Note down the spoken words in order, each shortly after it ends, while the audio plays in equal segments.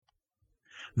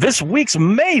This week's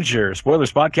Major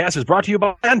Spoilers podcast is brought to you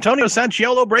by Antonio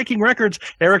Sanciolo breaking records,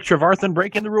 Eric Trevarthen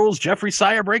breaking the rules, Jeffrey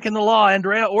Sire breaking the law,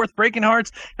 Andrea Orth breaking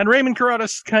hearts, and Raymond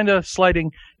Carradas kind of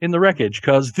sliding in the wreckage,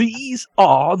 because these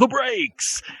are the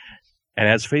breaks. And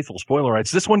as faithful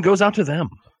spoilerites, this one goes out to them.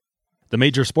 The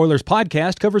Major Spoilers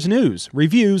podcast covers news,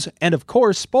 reviews, and of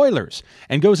course spoilers,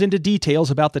 and goes into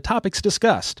details about the topics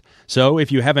discussed. So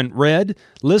if you haven't read,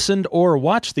 listened, or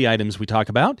watched the items we talk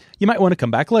about, you might want to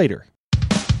come back later.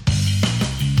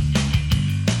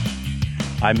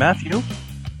 I'm Matthew.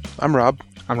 I'm Rob.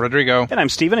 I'm Rodrigo. And I'm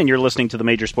Steven, and you're listening to the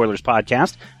Major Spoilers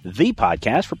Podcast, the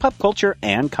podcast for pop culture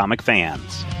and comic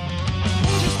fans.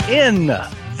 In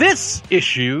this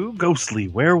issue, ghostly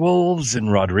werewolves in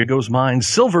Rodrigo's mind,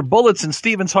 silver bullets in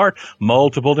Steven's heart,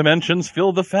 multiple dimensions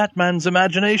fill the fat man's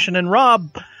imagination, and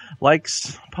Rob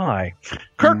likes pie.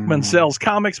 Kirkman sells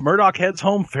comics, Murdoch heads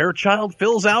home, Fairchild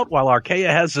fills out, while Archaea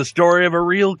has the story of a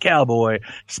real cowboy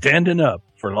standing up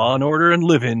for law and order and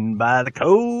living by the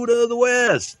code of the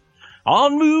West.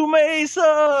 On Moo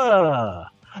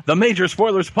Mesa, the Major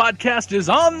Spoilers podcast is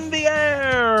on the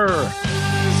air.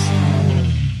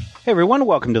 Hey everyone,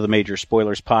 welcome to the Major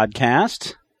Spoilers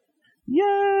Podcast. Yay!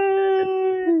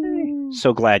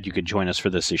 So glad you could join us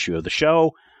for this issue of the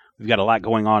show. We've got a lot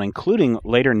going on, including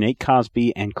later Nate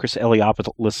Cosby and Chris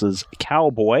Eliopoulos'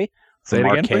 Cowboy from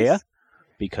Archaea.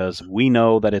 Because we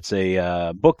know that it's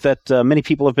a book that many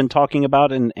people have been talking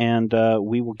about, and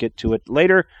we will get to it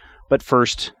later. But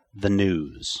first, the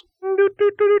news.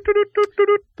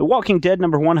 The Walking Dead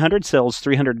number 100 sells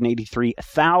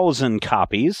 383,000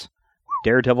 copies.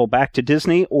 Daredevil back to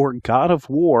Disney, or God of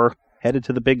War headed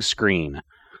to the big screen.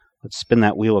 Let's spin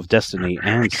that wheel of destiny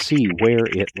and see where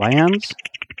it lands.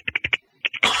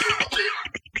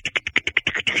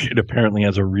 It apparently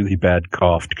has a really bad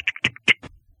cough.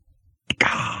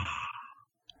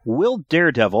 Will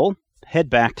Daredevil head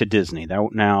back to Disney?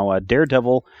 Now,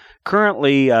 Daredevil,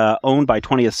 currently owned by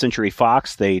 20th Century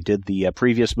Fox. They did the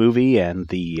previous movie and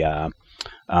the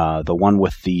one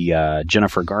with the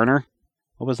Jennifer Garner.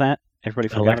 What was that? Everybody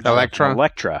forgot?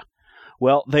 Elektra.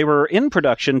 Well, they were in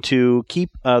production to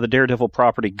keep the Daredevil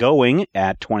property going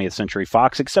at 20th Century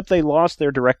Fox, except they lost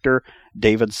their director,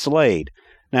 David Slade.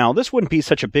 Now, this wouldn't be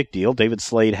such a big deal. David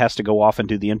Slade has to go off and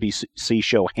do the NBC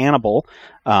show Hannibal,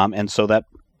 and so that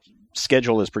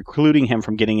schedule is precluding him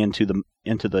from getting into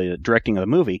the directing of the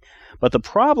movie. But the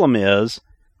problem is,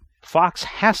 Fox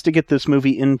has to get this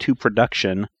movie into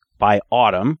production by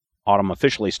autumn. Autumn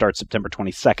officially starts September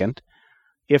 22nd.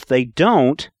 If they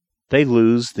don't, they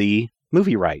lose the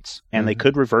movie rights, and they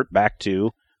could revert back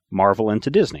to Marvel and to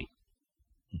Disney.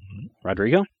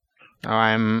 Rodrigo?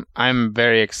 I'm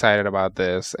very excited about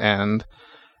this, and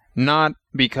not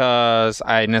because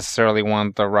I necessarily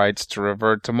want the rights to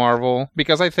revert to Marvel,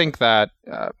 because I think that,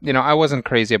 I wasn't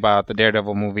crazy about the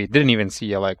Daredevil movie, didn't even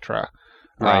see Elektra.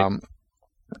 Right.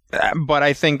 But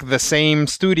I think the same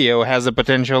studio has the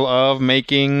potential of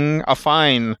making a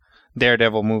fine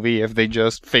Daredevil movie if they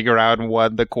just figure out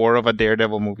what the core of a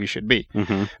Daredevil movie should be.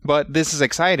 But this is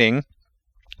exciting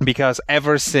because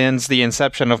ever since the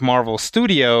inception of Marvel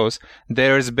Studios,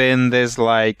 there's been this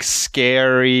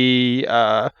scary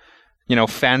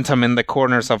phantom in the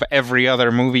corners of every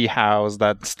other movie house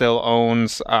that still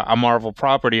owns a Marvel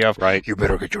property of, you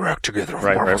better get your act together if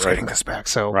Marvel's getting this back.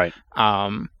 So,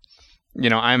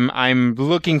 I'm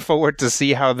looking forward to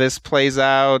see how this plays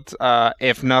out,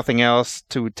 if nothing else,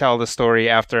 to tell the story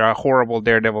after a horrible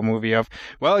Daredevil movie of,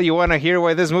 you want to hear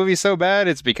why this movie's so bad?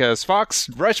 It's because Fox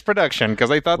rushed production because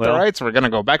they thought the rights were going to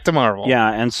go back to Marvel. Yeah,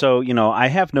 and so, I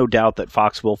have no doubt that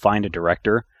Fox will find a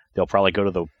director. They'll probably go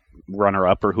to the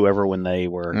runner-up or whoever when they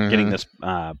were getting this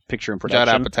picture in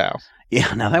production. Judd Apatow.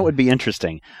 Yeah, now that would be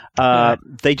interesting.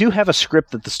 They do have a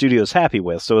script that the studio is happy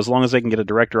with, so as long as they can get a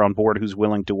director on board who's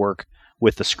willing to work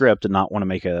with the script and not want to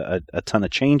make a ton of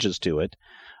changes to it,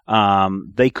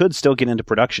 they could still get into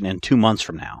production in 2 months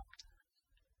from now.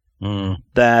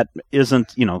 That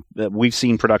isn't, we've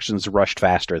seen productions rushed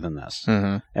faster than this,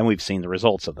 and we've seen the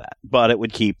results of that. But it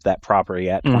would keep that property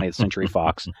at 20th Century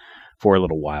Fox for a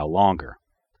little while longer.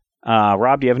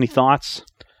 Rob, do you have any thoughts?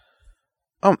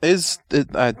 You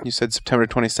said September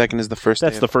 22nd is the first day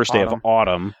of autumn. That's the first day of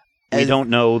autumn. We don't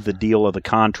know the deal of the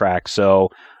contract, so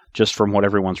just from what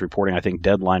everyone's reporting, I think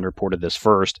Deadline reported this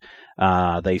first.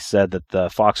 They said that the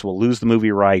Fox will lose the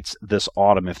movie rights this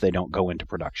autumn if they don't go into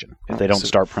production, if they don't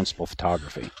start principal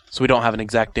photography. So we don't have an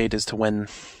exact date as to when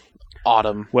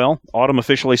autumn. Well, autumn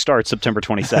officially starts September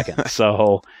 22nd.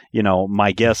 So,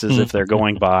 my guess is if they're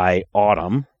going by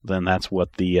autumn, then that's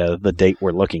what the date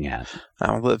we're looking at.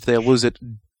 If they lose it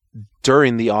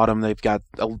during the autumn,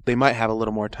 they might have a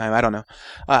little more time. I don't know.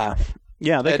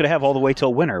 Yeah, they could have all the way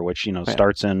till winter, which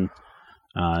starts in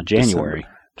January.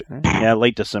 Yeah,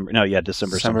 late December. No, yeah,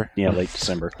 December. Yeah, late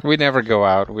December. We never go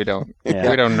out. We don't. Yeah.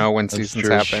 We don't know when seasons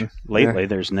happen. Lately,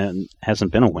 there's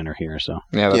hasn't been a winter here, so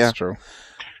yeah, that's true.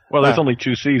 Well, there's only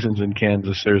 2 seasons in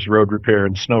Kansas. There's road repair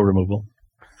and snow removal,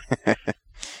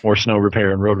 or snow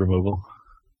repair and road removal.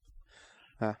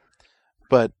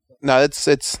 But no,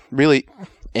 it's really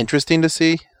interesting to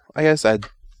see. I guess I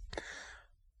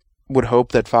would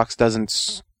hope that Fox doesn't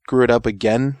screw it up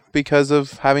again because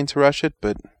of having to rush it,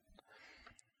 but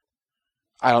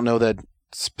I don't know that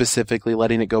specifically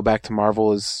letting it go back to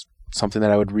Marvel is something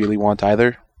that I would really want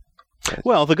either.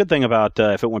 Well, the good thing about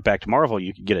if it went back to Marvel,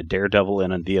 you could get a Daredevil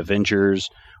in the Avengers,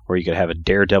 or you could have a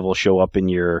Daredevil show up in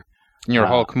your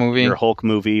Hulk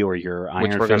movie, or your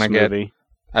Iron Fist movie.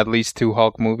 At least 2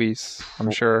 Hulk movies, I'm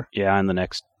sure. Yeah, in the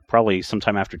next probably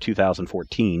sometime after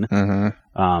 2014.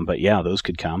 Mm-hmm. But yeah, those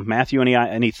could come. Matthew,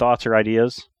 any thoughts or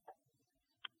ideas?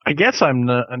 I guess I'm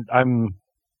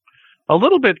a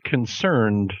little bit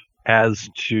concerned as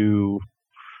to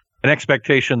an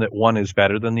expectation that one is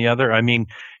better than the other. I mean,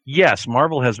 yes,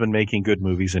 Marvel has been making good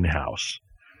movies in-house.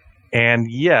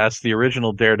 And yes, the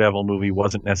original Daredevil movie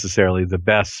wasn't necessarily the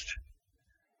best,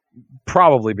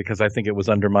 probably because I think it was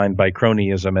undermined by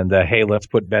cronyism and hey, let's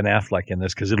put Ben Affleck in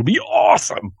this because it'll be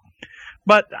awesome.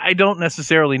 But I don't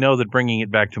necessarily know that bringing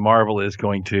it back to Marvel is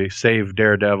going to save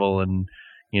Daredevil and,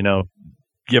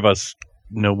 give us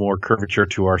no more curvature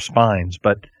to our spines.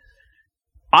 But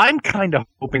I'm kind of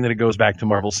hoping that it goes back to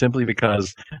Marvel simply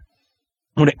because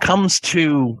when it comes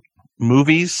to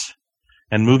movies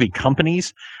and movie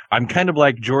companies, I'm kind of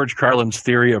like George Carlin's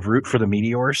theory of root for the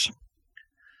meteors.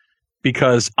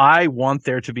 Because I want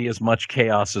there to be as much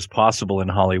chaos as possible in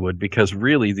Hollywood, because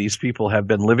really these people have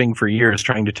been living for years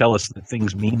trying to tell us that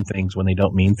things mean things when they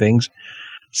don't mean things.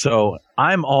 So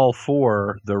I'm all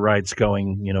for the rights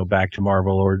going, back to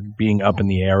Marvel or being up in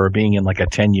the air or being in like a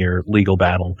 10-year legal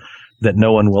battle that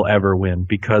no one will ever win.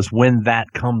 Because when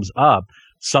that comes up,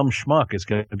 some schmuck is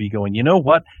going to be going, you know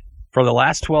what? For the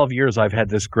last 12 years, I've had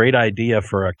this great idea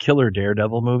for a killer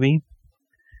Daredevil movie.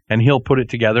 And he'll put it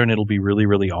together and it'll be really,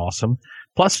 really awesome.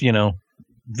 Plus, the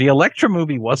Elektra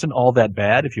movie wasn't all that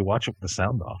bad if you watch it with the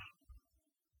sound off.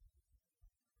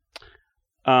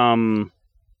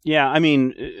 Yeah, I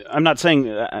mean, I'm not saying,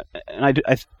 and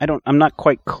I'm not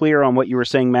quite clear on what you were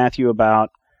saying, Matthew, about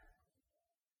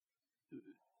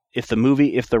if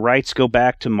the rights go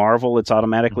back to Marvel, it's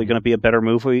automatically going to be a better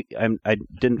movie. I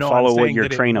didn't follow what your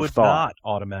train of thought. Not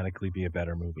automatically be a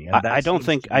better movie. I don't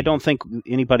think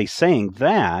anybody's saying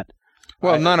that.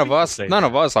 Well, none of us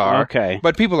are. Okay,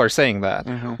 but people are saying that.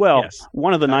 Mm-hmm. Well, yes.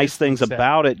 One of the nice things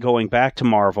about it going back to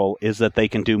Marvel is that they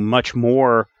can do much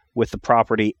more with the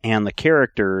property and the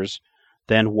characters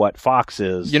than what Fox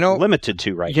is limited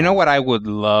to right now. You know what I would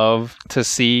love to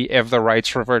see if the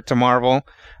rights revert to Marvel?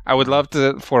 I would love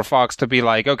for Fox to be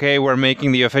like, okay, we're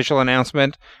making the official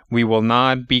announcement. We will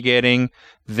not be getting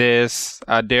this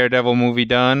Daredevil movie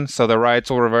done, so the rights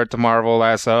will revert to Marvel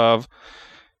as of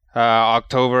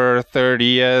October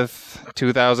 30th,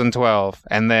 2012.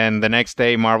 And then the next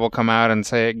day, Marvel come out and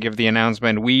give the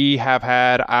announcement, we have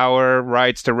had our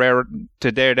rights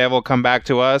to Daredevil come back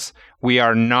to us. We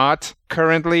are not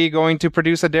currently going to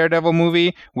produce a Daredevil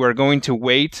movie. We're going to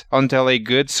wait until a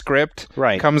good script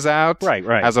comes out. Right.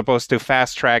 As opposed to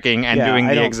fast tracking and doing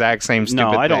the exact same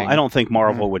stupid thing. I don't think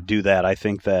Marvel would do that. I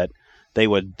think that they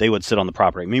would sit on the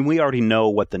property. I mean, we already know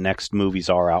what the next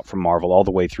movies are out from Marvel all the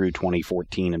way through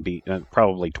 2014 and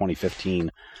probably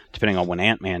 2015, depending on when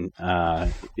Ant-Man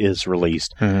is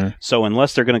released. Mm-hmm. So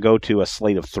unless they're going to go to a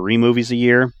slate of 3 movies a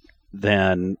year,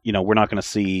 then we're not going to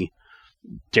see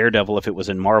Daredevil, if it was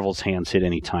in Marvel's hands, hit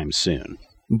anytime soon.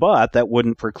 But that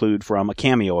wouldn't preclude from a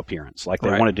cameo appearance, like they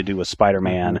wanted to do with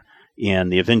Spider-Man in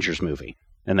the Avengers movie,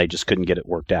 and they just couldn't get it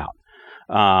worked out.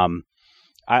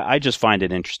 I just find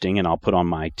it interesting, and I'll put on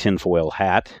my tinfoil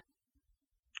hat.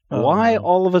 Why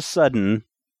all of a sudden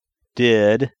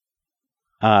did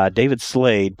David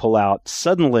Slade pull out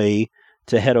suddenly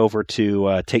to head over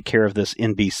to take care of this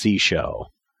NBC show?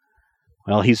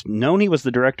 Well, he's known he was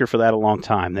the director for that a long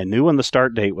time. They knew when the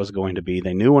start date was going to be.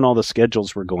 They knew when all the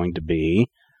schedules were going to be.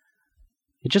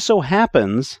 It just so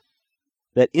happens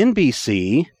that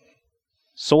NBC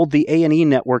sold the A&E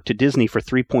network to Disney for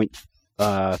 $3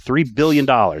 billion,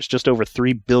 just over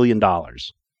 $3 billion.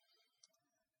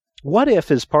 What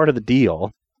if, as part of the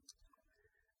deal,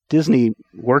 Disney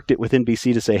worked it with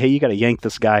NBC to say, hey, you got to yank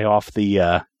this guy off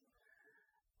that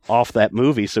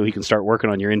movie so he can start working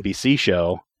on your NBC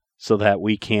show, so that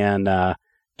we can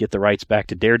get the rights back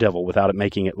to Daredevil without it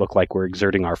making it look like we're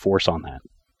exerting our force on that.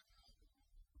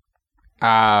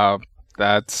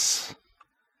 That's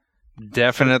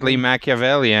definitely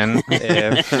Machiavellian.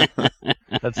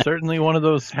 That's certainly one of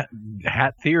those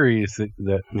hat theories.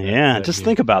 Just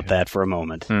think about that for a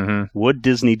moment. Mm-hmm. Would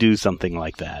Disney do something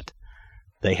like that?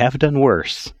 They have done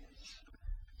worse.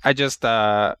 I just,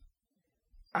 I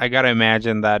gotta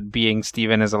imagine that being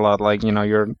Steven is a lot like,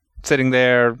 you're sitting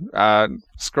there,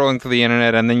 scrolling through the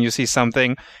internet, and then you see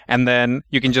something, and then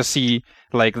you can just see,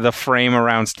 like, the frame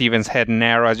around Steven's head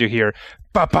narrow as you hear,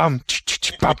 ba-bum,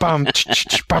 ba-bum,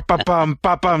 ba-bum,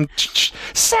 ba-bum,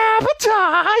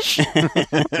 sabotage!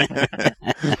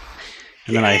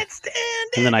 And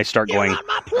then I start going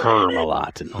herm a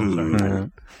lot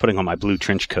and putting on my blue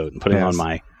trench coat and putting on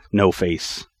my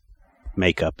no-face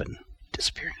makeup and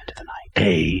disappearing into the night.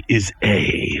 A is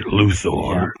A.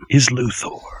 Luthor is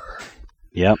Luthor.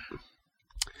 Yep.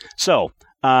 So,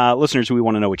 listeners, we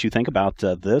want to know what you think about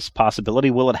this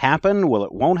possibility. Will it happen? Will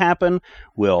it won't happen?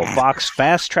 Will Fox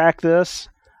fast-track this?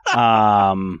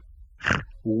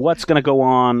 What's going to go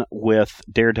on with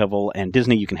Daredevil and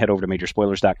Disney? You can head over to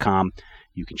majorspoilers.com.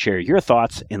 You can share your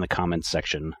thoughts in the comments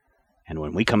section. And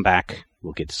when we come back,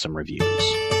 we'll get to some reviews.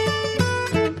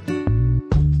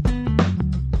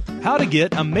 How to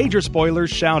get a Major Spoilers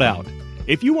shout-out.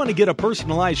 If you want to get a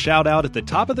personalized shout-out at the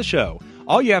top of the show,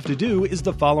 all you have to do is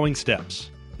the following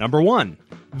steps. Number 1,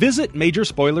 visit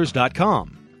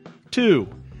majorspoilers.com. 2,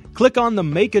 click on the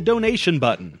Make a Donation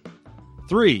button.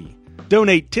 3,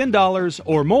 donate $10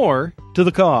 or more to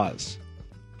the cause.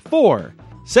 4,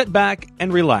 sit back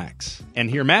and relax and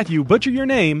hear Matthew butcher your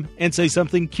name and say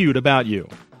something cute about you.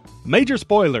 Major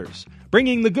Spoilers,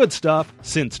 bringing the good stuff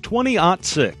since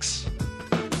 2006.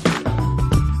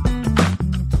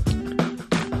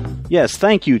 Yes,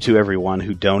 thank you to everyone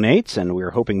who donates, and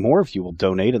we're hoping more of you will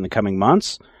donate in the coming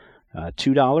months. $2,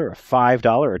 a $5,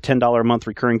 or $10 a month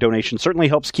recurring donation certainly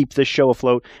helps keep this show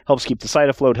afloat, helps keep the site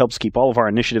afloat, helps keep all of our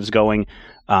initiatives going.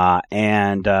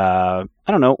 And I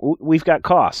don't know, we've got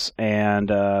costs, and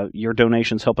your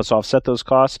donations help us offset those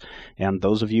costs. And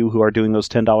those of you who are doing those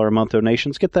 $10 a month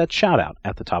donations get that shout out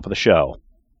at the top of the show.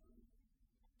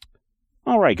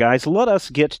 All right, guys, let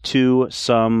us get to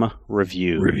some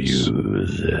reviews.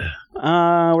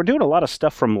 We're doing a lot of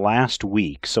stuff from last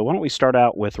week, so why don't we start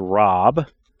out with Rob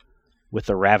with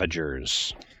the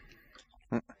Ravagers.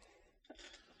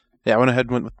 Yeah, I went ahead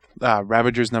and went with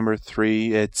Ravagers number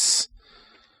 3. It's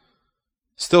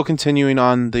still continuing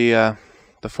on the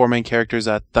 4 main characters,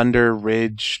 Thunder,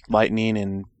 Ridge, Lightning,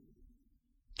 and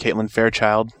Caitlin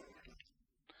Fairchild.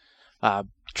 Her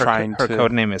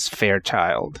code name is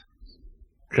Fairchild.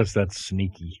 Because that's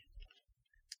sneaky.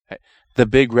 The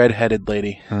big red-headed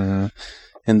lady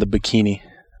in the bikini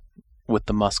with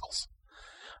the muscles.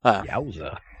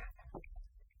 Yowza.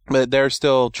 But they're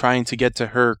still trying to get to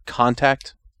her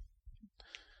contact,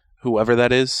 whoever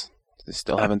that is. They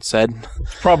still haven't said.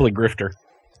 It's probably Grifter.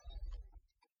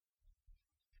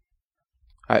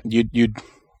 You'd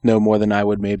know more than I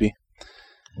would, maybe.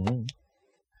 Mm.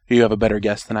 You have a better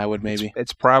guess than I would, maybe.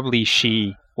 It's probably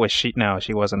she. Was she? No,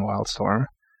 she wasn't Wildstorm.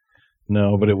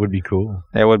 No, but it would be cool.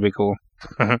 It would be cool.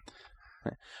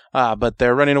 But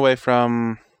they're running away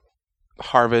from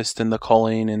Harvest and the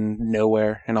Culling and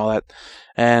Nowhere and all that.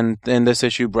 And in this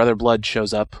issue, Brother Blood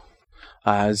shows up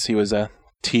as he was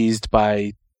teased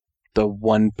by the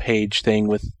one-page thing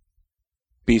with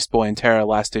Beast Boy and Terra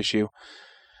last issue.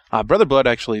 Brother Blood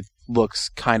actually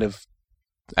looks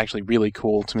actually really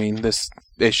cool to me. This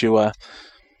issue,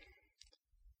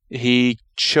 he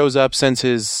shows up, sends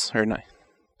his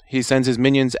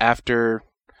minions after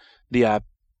the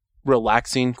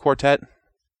relaxing quartet.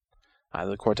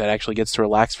 The quartet actually gets to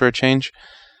relax for a change,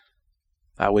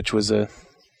 which was a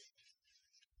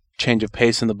change of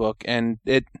pace in the book. And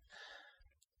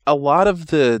a lot of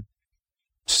the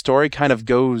story kind of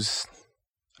goes,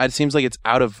 it seems like it's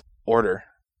out of order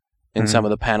in some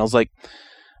of the panels. Like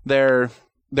they're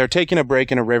taking a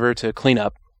break in a river to clean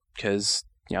up because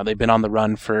they've been on the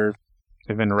run for.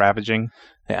 They've been ravaging.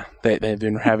 Yeah, they've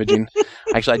been ravaging.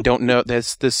 Actually, I don't know.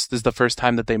 This is the first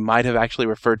time that they might have actually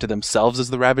referred to themselves as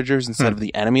the Ravagers instead of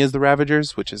the enemy as the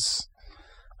Ravagers, which is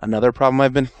another problem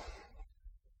I've been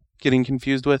getting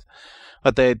confused with.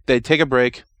 But they take a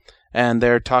break, and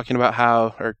they're talking about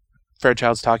or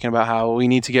Fairchild's talking about how we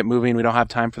need to get moving. We don't have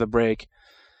time for the break.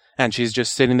 And she's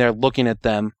just sitting there looking at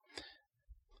them.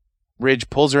 Ridge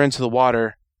pulls her into the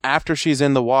water. After she's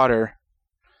in the water,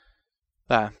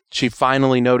 she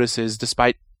finally notices,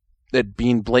 despite it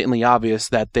being blatantly obvious,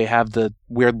 that they have the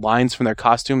weird lines from their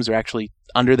costumes are actually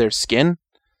under their skin.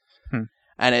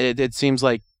 And it seems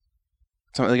like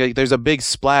something like there's a big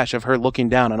splash of her looking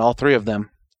down on all 3 of them.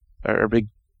 Or a big,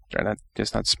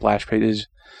 not splash pages.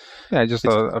 Yeah, just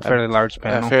a fairly large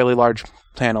panel. A fairly large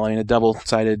panel, I mean, a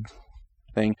double-sided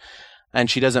thing. And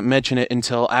she doesn't mention it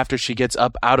until after she gets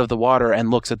up out of the water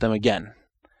and looks at them again.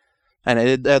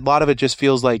 And a lot of it just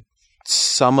feels like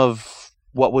some of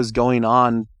what was going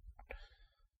on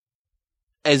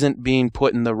isn't being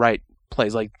put in the right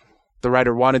place. Like, the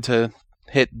writer wanted to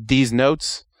hit these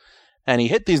notes, and he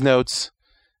hit these notes,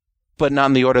 but not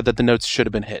in the order that the notes should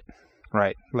have been hit.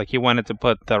 Right. Like, he wanted to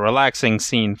put the relaxing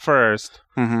scene first,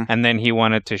 and then he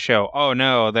wanted to show, oh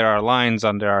no, there are lines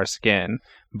under our skin.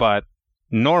 But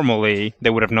normally, they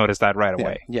would have noticed that right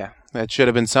away. Yeah. That should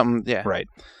have been something, yeah. Right.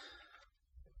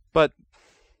 But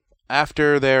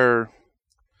after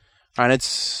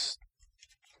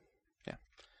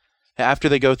after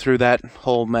they go through that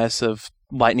whole mess of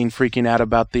Lightning freaking out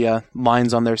about the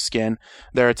lines on their skin,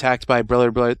 they're attacked by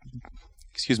Brother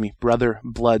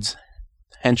Blood's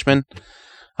henchmen,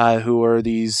 who are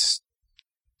these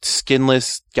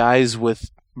skinless guys with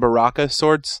Baraka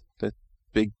swords, the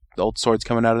big old swords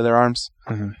coming out of their arms.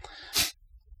 Mm-hmm.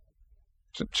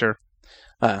 Sure.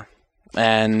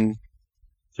 And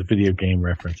it's a video game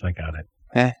reference. I got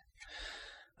it.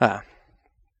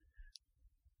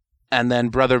 And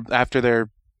then after they're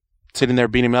sitting there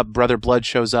beating him up, Brother Blood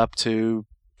shows up to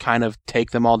kind of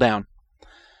take them all down.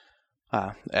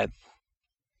 The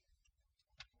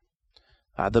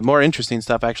more interesting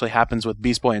stuff actually happens with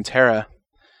Beast Boy and Terra,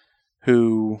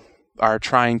 who are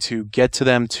trying to get to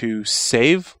them to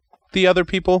save the other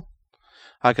people.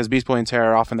 Because Beast Boy and Terra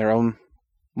are off in their own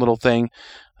little thing.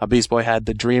 Beast Boy had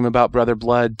the dream about Brother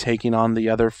Blood taking on the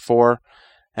other 4,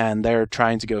 and they're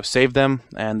trying to go save them,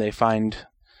 and they find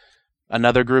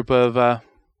another group of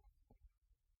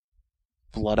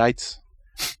Bloodites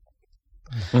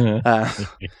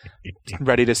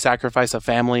ready to sacrifice a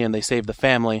family, and they save the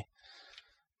family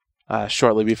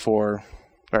shortly before,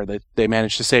 or they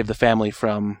manage to save the family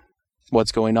from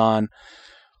what's going on,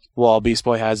 while Beast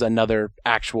Boy has another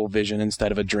actual vision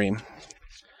instead of a dream.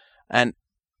 And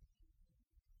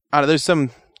there's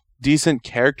some decent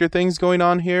character things going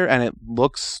on here, and it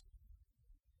looks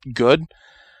good,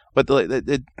 but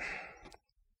there's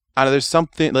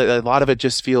something, a lot of it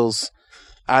just feels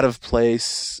out of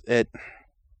place. I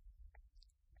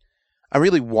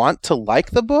really want to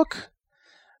like the book,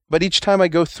 but each time I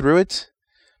go through it,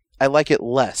 I like it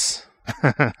less.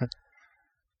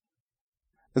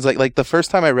 It's like the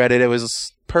first time I read it, it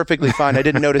was perfectly fine. I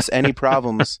didn't notice any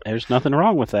problems. There's nothing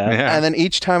wrong with that. Yeah. And then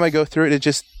each time I go through it,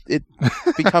 it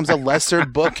becomes a lesser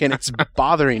book, and it's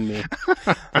bothering me.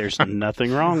 There's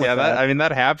nothing wrong with that. I mean,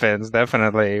 that happens,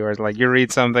 definitely. Where it's like, you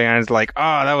read something, and it's like,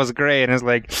 oh, that was great. And it's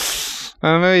like,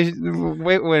 wait,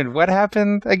 what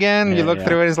happened again? Yeah, you look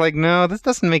through it, it's like, no, this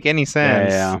doesn't make any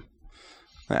sense. Yeah.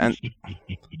 And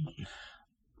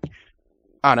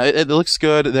I don't know, it looks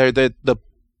good.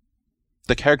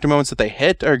 The character moments that they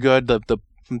hit are good. The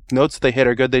notes that they hit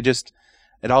are good. It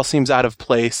all seems out of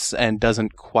place and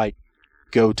doesn't quite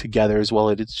go together as well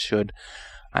as it should.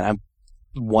 And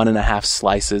 1.5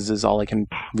 slices is all I can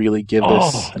really give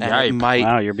this. And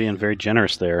wow, you're being very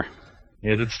generous there.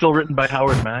 Is it still written by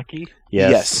Howard Mackie?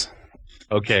 Yes.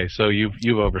 Okay, so you've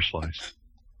oversliced.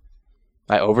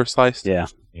 I oversliced? Yeah,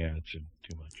 it's too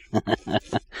much.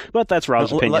 But that's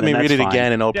Rob's opinion. Let me read it fine.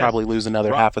 again, and I'll probably lose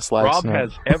another half a slice. Rob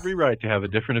has every right to have a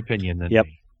different opinion than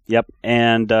me. Yep.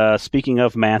 And speaking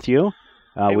of Matthew,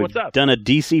 we've done a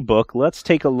DC book. Let's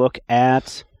take a look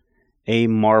at a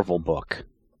Marvel book.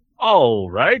 All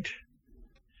right.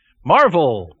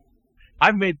 Marvel.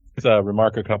 I've made this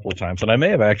remark a couple of times, and I may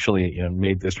have actually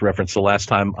made this reference the last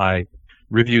time I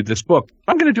reviewed this book.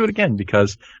 I'm going to do it again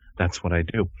because that's what I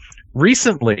do.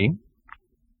 Recently,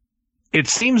 it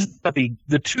seems that the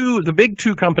big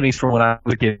two companies from when I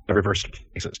was a kid are reverse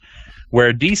cases,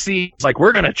 where DC is like,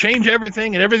 we're going to change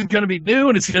everything, and everything's going to be new,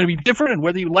 and it's going to be different, and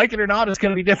whether you like it or not, it's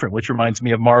going to be different, which reminds me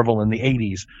of Marvel in the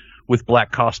 80s with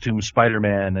black costume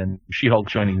Spider-Man and She-Hulk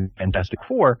joining Fantastic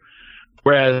Four,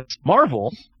 whereas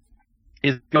Marvel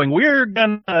is going, we're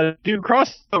going to do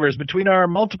crossovers between our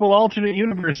multiple alternate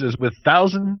universes with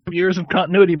thousands of years of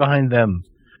continuity behind them.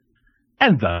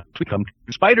 And thus we come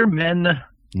to Spider-Man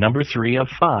number 3 of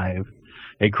 5,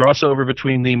 a crossover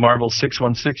between the Marvel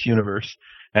 616 universe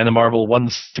and the Marvel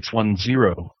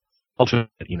 1610 alternate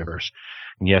universe.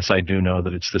 And yes, I do know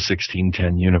that it's the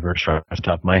 1610 universe right off the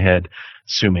top of my head.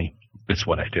 Sue me. It's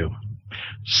what I do.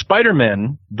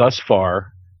 Spider-Man, thus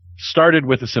far, started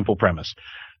with a simple premise.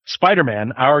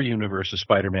 Spider-Man, our universe of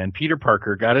Spider-Man, Peter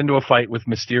Parker, got into a fight with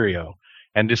Mysterio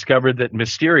and discovered that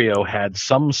Mysterio had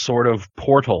some sort of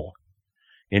portal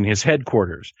in his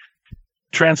headquarters.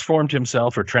 Transformed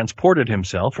himself or transported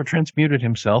himself or transmuted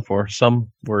himself or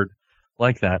some word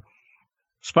like that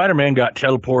Spider-Man got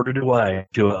teleported away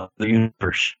to the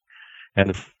universe. And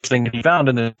the first thing he found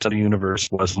in this other universe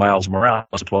was Miles Morales,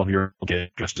 a 12-year-old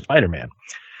kid dressed as Spider-Man.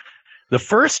 The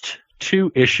first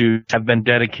 2 issues have been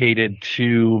dedicated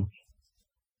to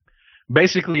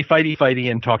basically fighty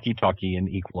and talky in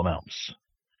equal amounts.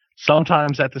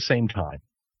 Sometimes at the same time.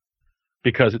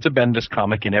 Because it's a Bendis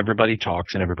comic and everybody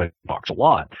talks a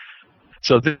lot.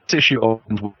 So this issue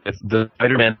opens with the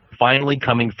Spider-Man finally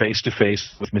coming face to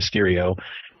face with Mysterio,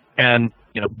 and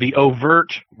the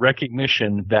overt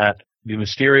recognition that the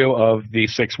Mysterio of the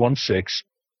 616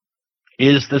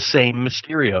 is the same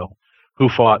Mysterio who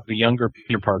fought the younger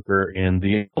Peter Parker in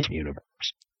the Ultimate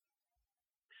Universe.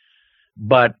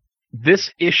 But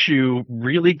this issue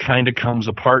really kind of comes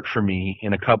apart for me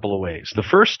in a couple of ways. The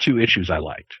first 2 issues I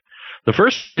liked. The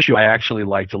first issue I actually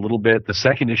liked a little bit. The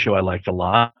second issue I liked a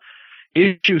lot.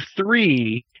 Issue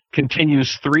 3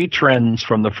 continues 3 trends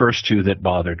from the first 2 that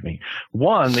bothered me.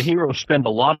 1, the heroes spend a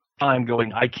lot of time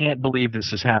going, I can't believe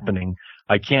this is happening.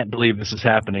 I can't believe this is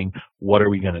happening. What are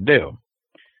we going to do?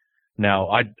 Now,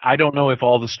 I don't know if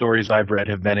all the stories I've read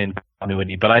have been in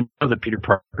continuity, but I know that Peter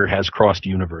Parker has crossed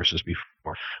universes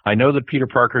before. I know that Peter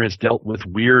Parker has dealt with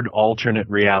weird alternate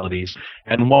realities,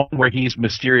 and one where he's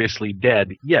mysteriously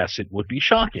dead. Yes, it would be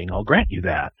shocking. I'll grant you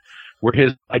that. Where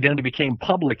his identity became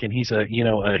public and he's a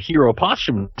hero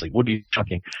posthumously would be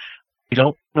shocking. I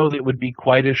don't know that it would be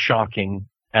quite as shocking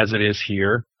as it is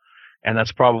here. And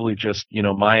that's probably just,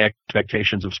 my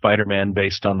expectations of Spider-Man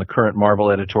based on the current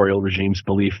Marvel editorial regime's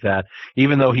belief that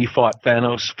even though he fought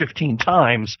Thanos 15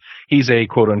 times, he's a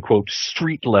quote-unquote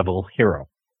street-level hero.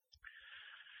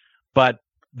 But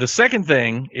the second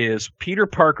thing is Peter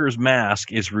Parker's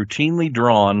mask is routinely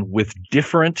drawn with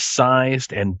different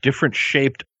sized and different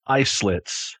shaped eye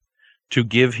slits to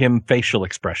give him facial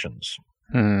expressions.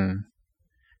 And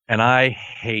I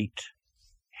hate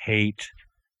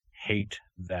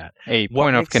that. A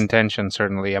point of contention,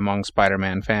 certainly, among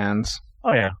Spider-Man fans.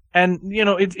 Oh, yeah. And,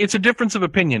 it's a difference of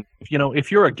opinion.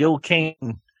 If you're a Gil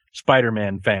Kane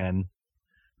Spider-Man fan,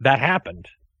 that happened.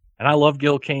 And I love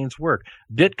Gil Kane's work.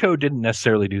 Ditko didn't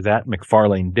necessarily do that.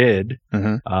 McFarlane did.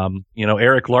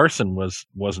 Eric Larson was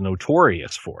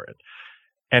notorious for it.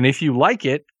 And if you like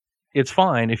it, it's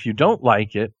fine. If you don't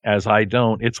like it, as I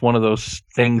don't, it's one of those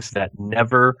things that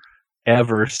never,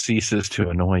 ever ceases to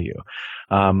annoy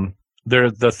you.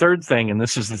 The third thing, and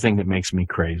this is the thing that makes me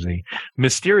crazy,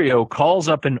 Mysterio calls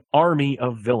up an army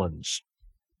of villains.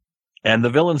 And the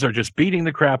villains are just beating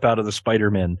the crap out of the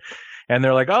Spider-Men. And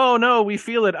they're like, oh, no, we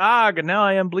feel it. Now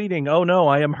I am bleeding. Oh, no,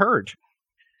 I am hurt.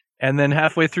 And then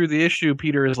halfway through the issue,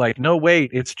 Peter is like, no,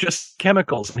 wait, it's just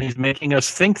chemicals. And he's making us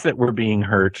think that we're being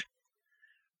hurt.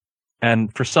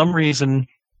 And for some reason,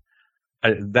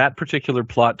 that particular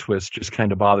plot twist just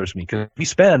kind of bothers me. Because we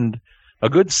spend a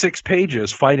good 6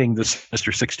 pages fighting this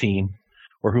Mr. 16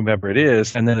 or whomever it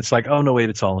is. And then it's like, oh, no, wait,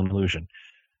 it's all an illusion.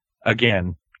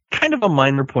 Again, kind of a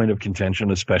minor point of contention,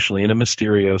 especially in a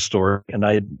Mysterio story. And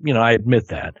I admit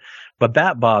that. But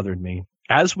that bothered me.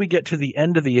 As we get to the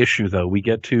end of the issue, though, we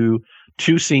get to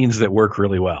 2 scenes that work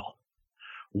really well.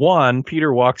 One,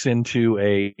 Peter walks into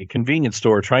a convenience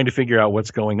store trying to figure out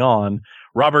what's going on.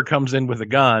 Robert comes in with a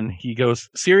gun. He goes,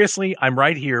 seriously, I'm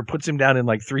right here, puts him down in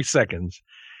like 3 seconds.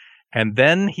 And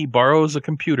then he borrows a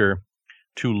computer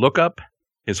to look up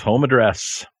his home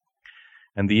address.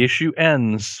 And the issue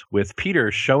ends with Peter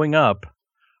showing up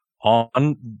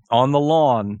on the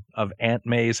lawn of Aunt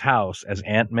May's house as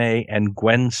Aunt May and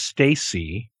Gwen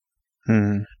Stacy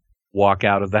walk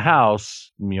out of the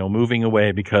house, moving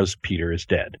away because Peter is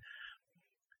dead.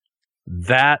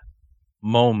 That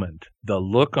moment, the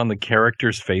look on the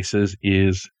characters' faces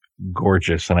is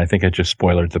gorgeous. And I think I just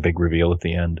spoiled the big reveal at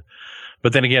the end.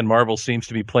 But then again, Marvel seems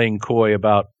to be playing coy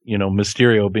about,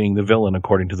 Mysterio being the villain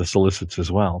according to the solicits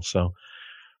as well. So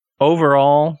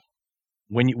overall,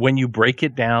 when you break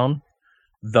it down,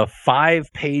 the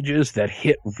 5 pages that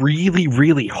hit really,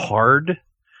 really hard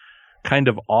kind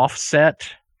of offset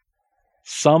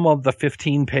some of the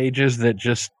 15 pages that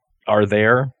just are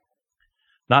there.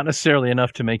 Not necessarily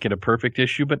enough to make it a perfect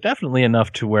issue, but definitely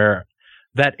enough to where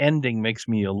that ending makes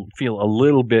me feel a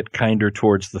little bit kinder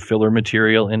towards the filler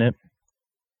material in it.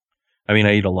 I mean,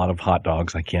 I eat a lot of hot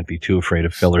dogs. I can't be too afraid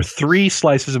of filler. 3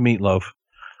 slices of meatloaf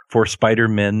for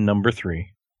Spider-Man number 3.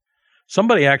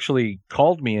 Somebody actually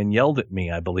called me and yelled at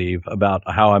me, I believe, about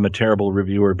how I'm a terrible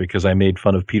reviewer because I made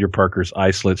fun of Peter Parker's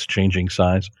eye slits changing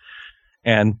size.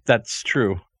 And that's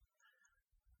true.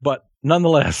 But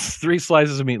nonetheless, 3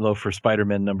 slices of meatloaf for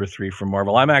Spider-Man number 3 from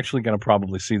Marvel. I'm actually going to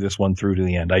probably see this one through to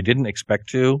the end. I didn't expect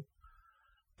to.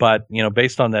 But,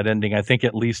 based on that ending, I think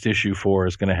at least issue 4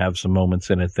 is going to have some moments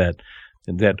in it that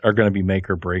that are going to be make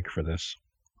or break for this.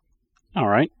 All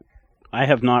right. I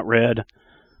have not read.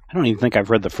 I don't even think I've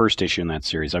read the first issue in that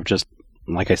series. I've just,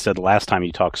 like I said last time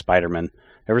you talked Spider-Man,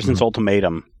 ever since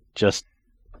Ultimatum, just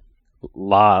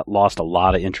lost a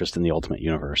lot of interest in the Ultimate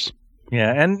Universe.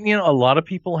 Yeah, and a lot of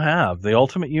people have. The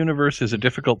Ultimate Universe is a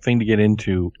difficult thing to get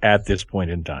into at this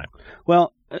point in time.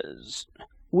 Well,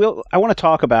 I want to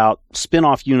talk about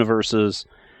spin-off universes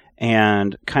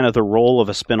and kind of the role of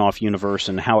a spin-off universe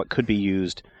and how it could be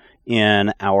used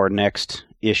in our next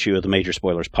issue of the Major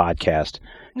Spoilers podcast.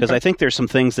 Because I think there's some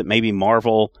things that maybe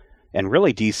Marvel and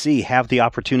really DC have the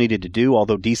opportunity to do,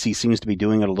 although DC seems to be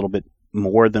doing it a little bit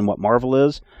more than what Marvel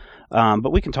is.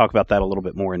 But we can talk about that a little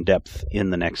bit more in depth in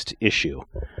the next issue.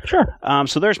 Sure.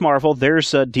 So there's Marvel,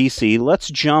 there's DC. Let's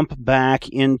jump back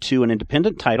into an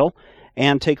independent title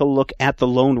and take a look at The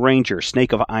Lone Ranger,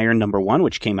 Snake of Iron #1,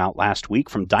 which came out last week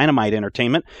from Dynamite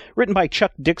Entertainment, written by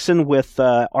Chuck Dixon with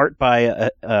art by,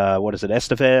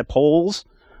 Esteve Poles,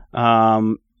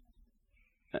 I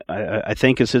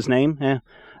think is his name.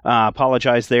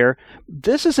 Apologize there.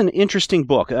 This is an interesting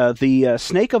book. The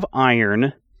Snake of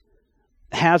Iron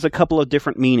has a couple of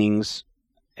different meanings,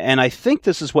 and I think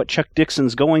this is what Chuck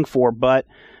Dixon's going for, but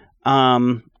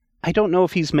I don't know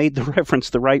if he's made the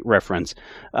reference the right reference.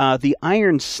 The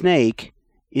Iron Snake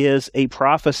is a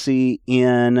prophecy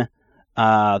in the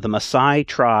Maasai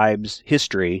tribe's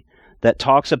history that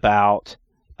talks about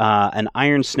an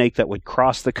iron snake that would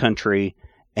cross the country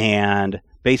and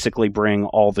basically bring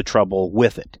all the trouble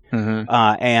with it.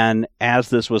 And as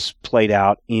this was played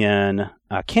out in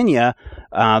Kenya,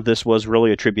 this was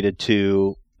really attributed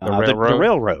to the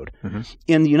railroad.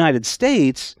 In the United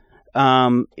States,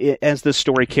 as this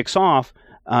story kicks off,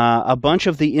 a bunch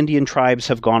of the Indian tribes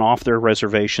have gone off their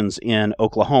reservations in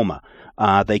Oklahoma.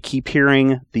 They keep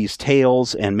hearing these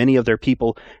tales, and many of their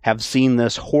people have seen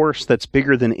this horse that's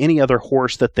bigger than any other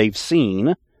horse that they've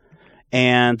seen.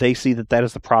 And they see that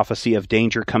is the prophecy of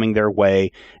danger coming their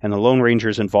way, and the Lone Ranger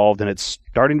is involved, and it's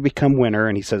starting to become winter,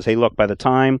 and he says, hey, look, by the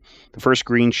time the first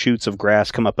green shoots of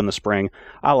grass come up in the spring,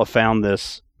 I'll have found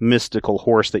this mystical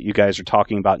horse that you guys are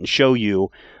talking about and show you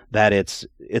that it's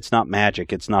not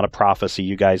magic, it's not a prophecy.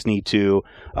 You guys need to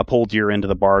uphold your end of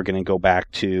the bargain and go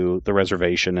back to the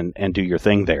reservation and do your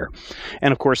thing there.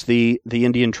 And of course, the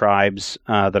Indian tribes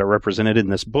that are represented in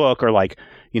this book are like,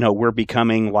 we're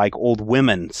becoming like old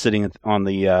women sitting on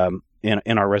the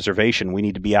in our reservation. We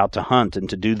need to be out to hunt and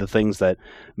to do the things that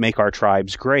make our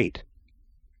tribes great.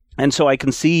 And so I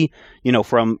can see,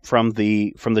 from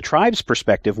the tribe's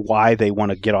perspective, why they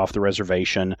want to get off the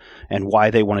reservation and why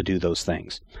they want to do those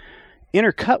things.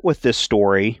 Intercut with this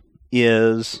story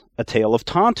is a tale of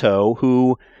Tonto,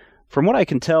 who, from what I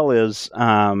can tell, is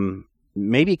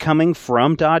maybe coming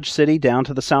from Dodge City down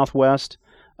to the southwest.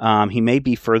 He may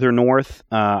be further north.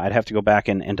 I'd have to go back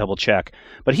and double check.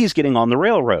 But he's getting on the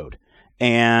railroad.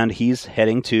 And he's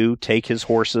heading to take his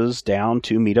horses down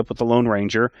to meet up with the Lone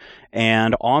Ranger.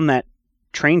 And on that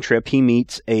train trip, he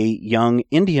meets a young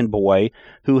Indian boy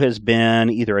who has been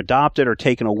either adopted or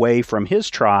taken away from his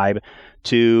tribe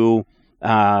to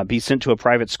be sent to a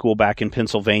private school back in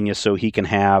Pennsylvania so he can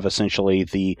have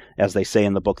essentially as they say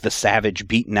in the book, the savage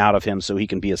beaten out of him so he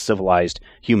can be a civilized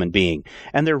human being.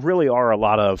 And there really are a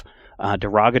lot of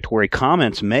derogatory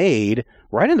comments made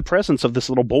right in the presence of this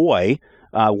little boy.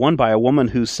 One by a woman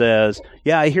who says,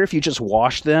 yeah, I hear if you just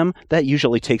wash them, that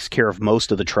usually takes care of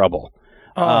most of the trouble.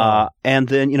 And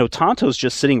then, Tonto's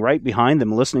just sitting right behind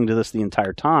them listening to this the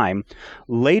entire time.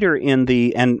 Later and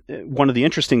one of the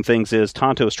interesting things is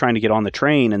Tonto is trying to get on the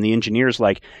train, and the engineer's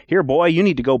like, here, boy, you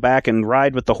need to go back and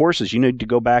ride with the horses. You need to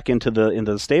go back into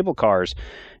the stable cars.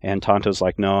 And Tonto's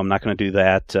like, no, I'm not going to do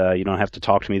that. You don't have to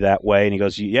talk to me that way. And he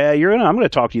goes, yeah, I'm going to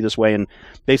talk to you this way, and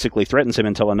basically threatens him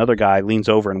until another guy leans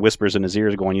over and whispers in his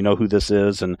ears going, you know who this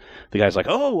is? And the guy's like,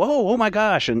 oh my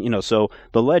gosh. And, so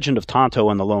the legend of Tonto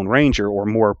and the Lone Ranger, or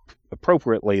more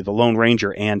appropriately, the Lone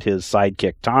Ranger and his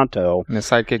sidekick Tonto. And his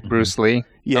sidekick Bruce Lee?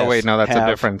 Yes, oh, wait, no, that's a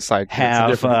different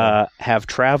sidekick. Have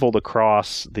traveled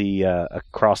across the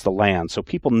land. So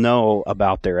people know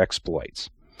about their exploits.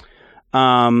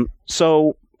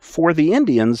 So for the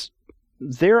Indians,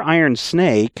 their Iron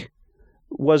Snake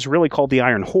was really called the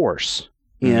Iron Horse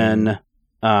in,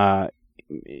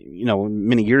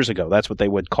 many years ago. That's what they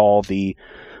would call the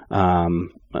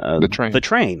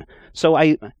train.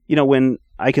 So when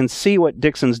I can see what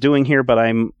Dixon's doing here, but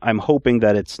I'm hoping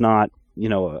that it's not,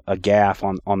 a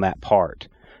gaffe on that part,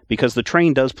 because the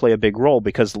train does play a big role,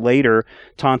 because later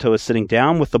Tonto is sitting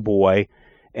down with the boy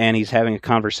and he's having a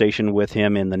conversation with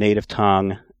him in the native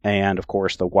tongue. And, of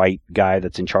course, the white guy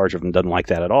that's in charge of him doesn't like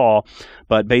that at all.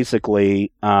 But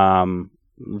basically,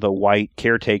 white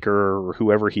caretaker or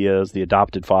whoever he is, the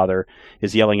adopted father,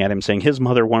 is yelling at him saying his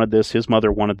mother wanted this,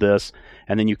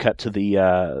 and then you cut to the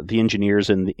engineers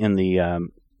in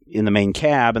the main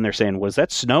cab, and they're saying, was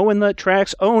that snow in the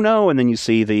tracks? Oh no! And then you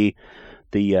see the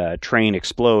train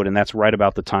explode, and that's right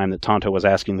about the time that Tonto was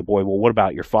asking the boy, well, what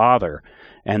about your father?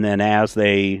 And then as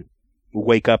they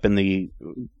wake up in the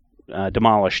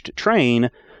demolished train,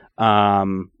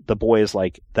 the boy is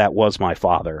like, that was my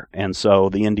father. And so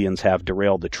the Indians have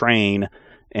derailed the train,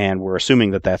 and we're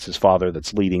assuming that that's his father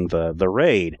that's leading the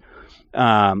raid.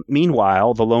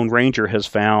 Meanwhile, the Lone Ranger has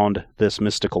found this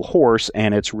mystical horse,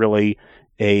 and it's really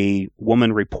a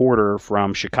woman reporter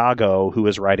from Chicago who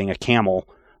is riding a camel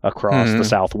across the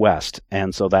Southwest.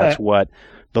 And so that's what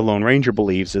the Lone Ranger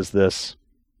believes is this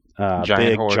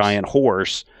giant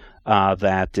horse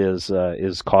that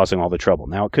is causing all the trouble.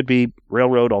 Now, it could be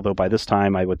railroad, although by this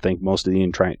time I would think most of the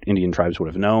Indian tribes would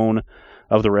have known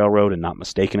of the railroad and not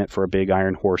mistaken it for a big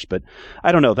iron horse. But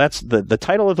I don't know. That's the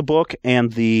title of the book,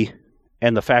 and the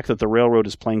fact that the railroad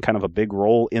is playing kind of a big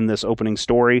role in this opening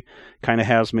story kind of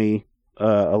has me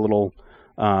a little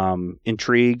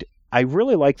intrigued. I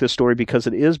really like this story because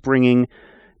it is bringing,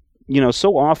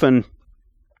 so often,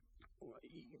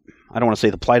 I don't want to say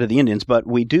the plight of the Indians, but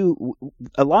we do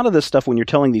a lot of this stuff when you're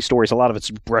telling these stories. A lot of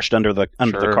it's brushed under the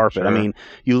carpet. Sure. I mean,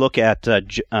 you look at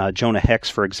Jonah Hex,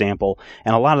 for example,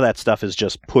 and a lot of that stuff is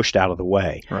just pushed out of the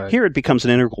way. Right. Here, it becomes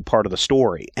an integral part of the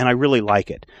story, and I really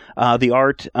like it. The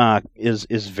art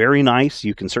is very nice.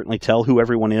 You can certainly tell who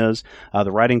everyone is. The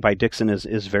writing by Dixon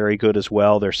is very good as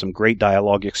well. There's some great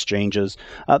dialogue exchanges.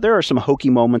 There are some hokey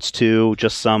moments too.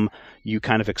 Just some you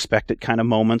kind of expect it kind of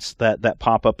moments that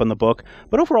pop up in the book.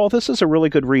 But overall, this is a really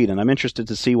good read, and I'm interested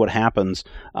to see what happens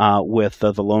with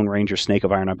the Lone Ranger Snake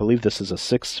of Iron. I believe this is a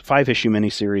 5-issue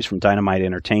miniseries from Dynamite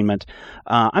Entertainment.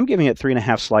 I'm giving it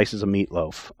 3.5 slices of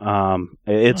meatloaf.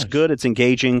 It's nice. Good. It's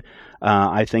engaging.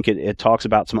 I think it talks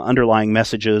about some underlying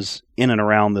messages in and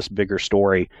around this bigger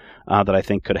story that I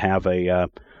think could have a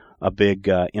big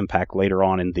impact later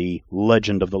on in the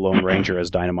legend of the Lone Ranger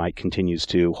as Dynamite continues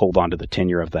to hold on to the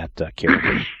tenure of that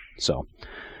character. So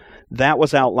that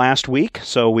was out last week.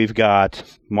 So we've got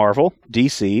Marvel,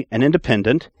 DC, and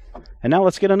Independent. And now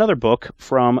let's get another book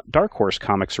from Dark Horse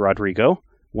Comics, Rodrigo.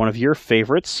 One of your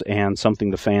favorites and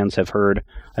something the fans have heard,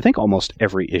 I think, almost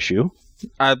every issue.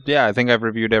 Yeah, I think I've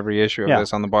reviewed every issue of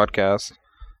this on the podcast.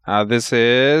 This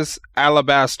is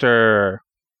Alabaster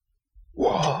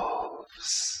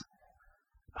Wolves.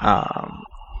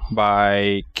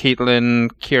 By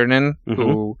Caitlin Kiernan,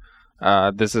 who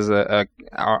this is a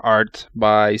art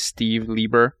by Steve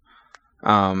Lieber.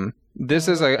 This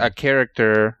is a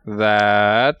character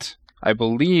that I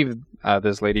believe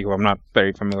this lady, who I'm not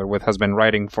very familiar with, has been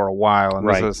writing for a while, and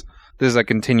this is a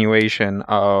continuation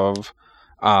of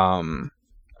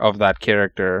that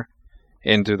character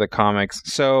into the comics.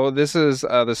 So this is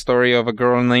the story of a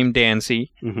girl named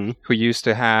Dancy, who used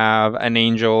to have an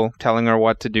angel telling her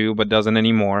what to do, but doesn't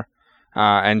anymore.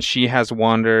 And she has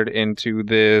wandered into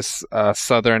this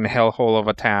southern hellhole of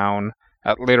a town,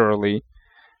 literally.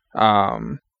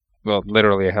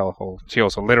 Literally a hellhole. She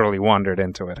also literally wandered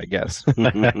into it, I guess.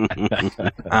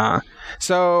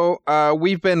 So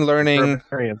we've been learning.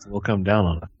 Variants will come down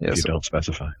on it if you don't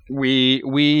specify.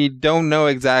 We don't know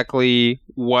exactly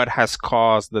what has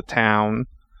caused the town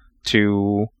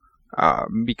to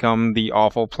become the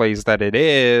awful place that it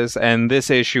is, and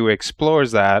this issue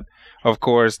explores that. Of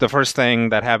course, the first thing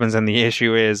that happens in the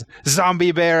issue is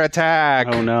zombie bear attack.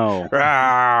 Oh no!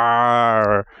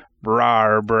 Rawr,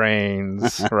 rawr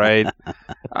brains, right?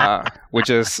 Which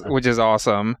is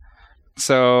awesome.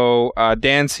 So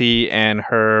Dancy and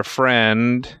her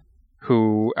friend,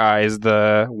 who is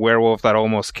the werewolf that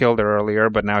almost killed her earlier,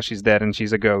 but now she's dead and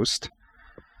she's a ghost,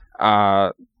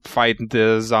 fight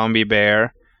the zombie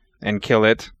bear and kill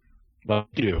it. Like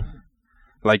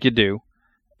you do.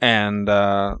 And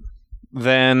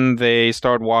then they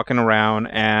start walking around,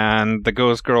 and the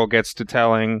ghost girl gets to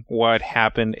telling what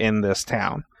happened in this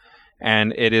town.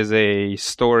 And it is a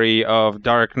story of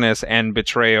darkness and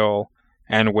betrayal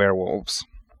and werewolves.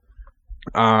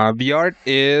 The art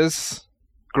is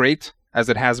great, as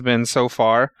it has been so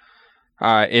far.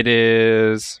 It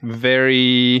is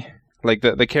very... Like,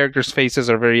 the characters' faces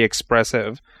are very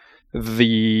expressive.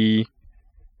 The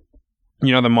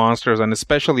monsters, and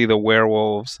especially the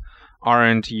werewolves,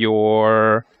 aren't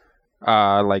your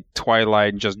like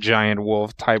Twilight, just giant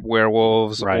wolf type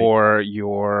werewolves, right, or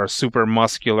your super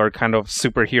muscular kind of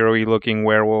superhero-y looking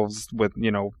werewolves with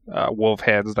wolf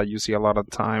heads that you see a lot of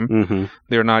the time.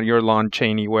 They're not your Lon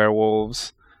Chaney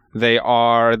werewolves. They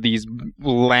are these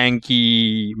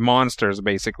lanky monsters,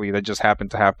 basically, that just happen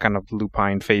to have kind of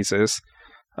lupine faces.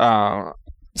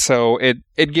 So it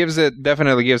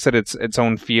definitely gives it its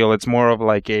own feel. It's more of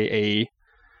like the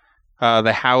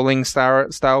Howling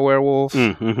style werewolf,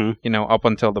 Mm-hmm. Up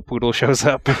until the poodle shows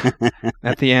up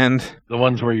at the end. The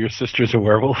ones where your sister's a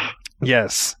werewolf?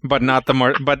 Yes, but not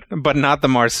the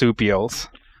marsupials.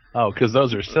 Oh, because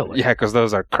those are silly. Yeah, because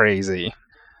those are crazy.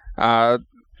 I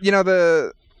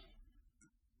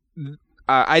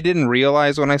didn't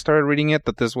realize when I started reading it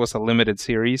that this was a limited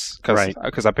series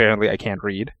because apparently I can't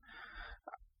read.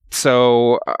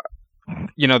 So,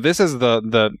 this is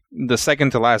the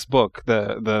second to last book.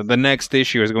 The next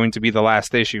issue is going to be the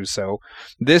last issue. So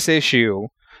this issue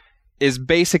is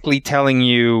basically telling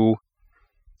you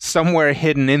somewhere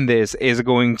hidden in this is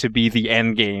going to be the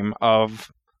end game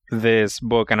of this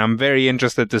book, and I'm very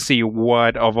interested to see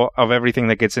what of everything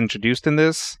that gets introduced in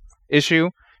this issue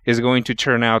is going to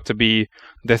turn out to be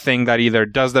the thing that either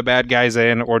does the bad guys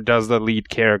in or does the lead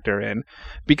character in.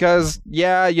 Because,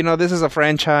 this is a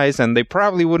franchise and they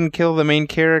probably wouldn't kill the main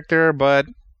character, but,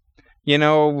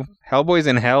 Hellboy's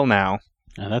in hell now.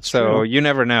 That's so true. You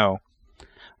never know.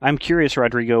 I'm curious,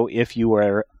 Rodrigo, if you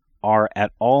are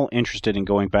at all interested in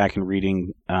going back and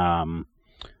reading the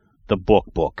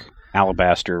book,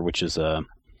 Alabaster, which is a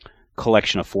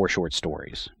collection of 4 short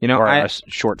stories, or a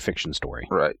short fiction story.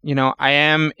 Right. I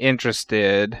am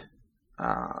interested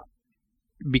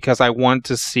because I want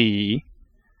to see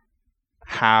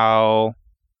how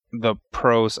the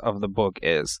prose of the book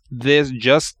is.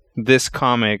 This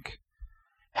comic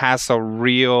has a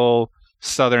real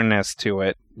southernness to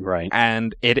it. Right.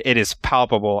 And it is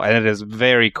palpable and it is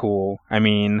very cool. I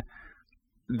mean,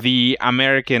 the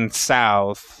American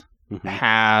South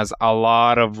has a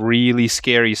lot of really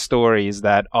scary stories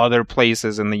that other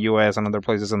places in the U.S. and other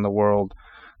places in the world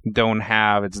don't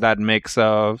have. It's that mix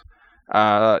of,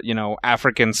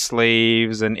 African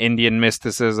slaves and Indian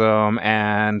mysticism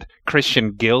and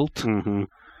Christian guilt. Mm-hmm.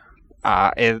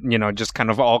 Just kind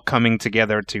of all coming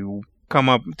together to come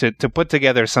up to put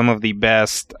together some of the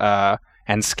best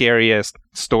and scariest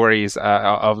stories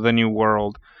of the New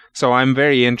World. So I'm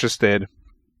very interested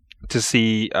to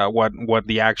see what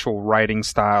the actual writing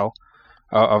style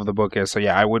of the book is. So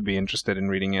yeah, I would be interested in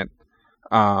reading it,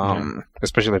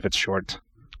 especially if it's short.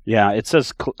 Yeah, it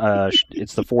says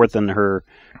it's the 4th in her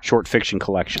short fiction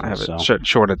collection. I have a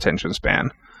short attention span.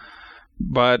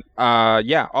 But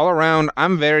all around,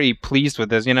 I'm very pleased with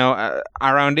this.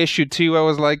 Around issue 2, I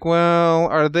was like, well,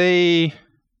 are they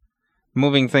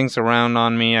moving things around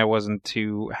on me? I wasn't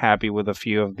too happy with a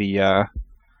few of the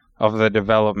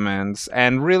developments.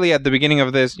 And really, at the beginning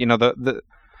of this,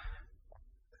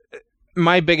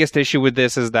 my biggest issue with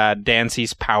this is that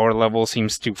Dancy's power level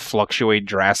seems to fluctuate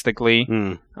drastically.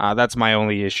 That's my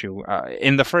only issue.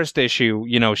 In the first issue,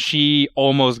 she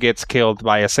almost gets killed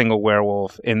by a single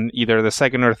werewolf. In either the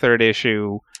second or third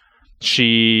issue,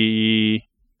 she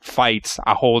fights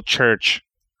a whole church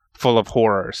full of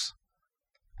horrors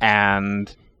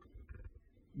and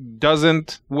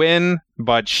doesn't win,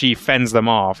 but she fends them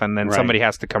off, and then somebody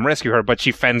has to come rescue her, but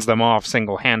she fends them off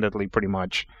single-handedly pretty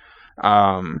much.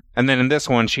 And then in this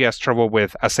one, she has trouble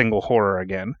with a single horror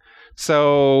again.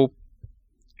 So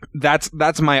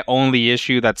that's my only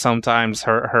issue, that sometimes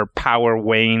her power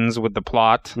wanes with the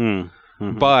plot.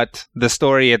 But the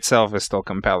story itself is still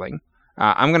compelling.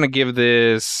 I'm going to give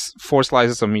this 4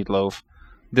 slices of meatloaf.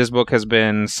 This book has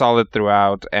been solid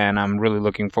throughout, and I'm really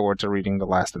looking forward to reading the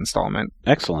last installment.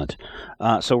 Excellent.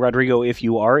 So, Rodrigo, if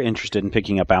you are interested in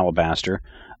picking up Alabaster,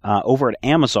 over at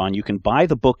Amazon, you can buy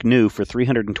the book new for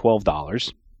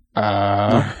 $312.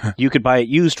 You could buy it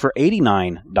used for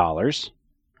 $89,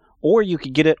 or you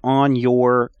could get it on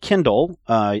your Kindle,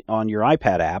 on your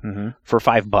iPad app, for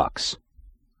 $5.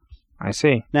 I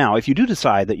see. Now, if you do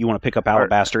decide that you want to pick up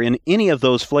Alabaster in any of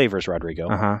those flavors,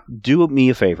 Rodrigo, do me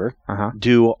a favor.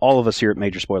 Do all of us here at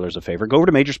Major Spoilers a favor. Go over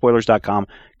to majorspoilers.com,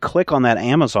 click on that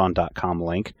Amazon.com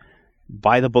link,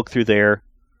 buy the book through there.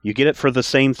 You get it for the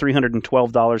same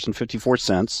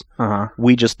 $312.54.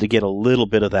 We just to get a little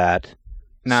bit of that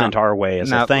sent our way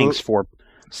as a thanks for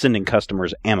sending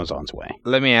customers Amazon's way.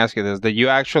 Let me ask you this. Did you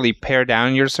actually pare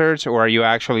down your search, or are you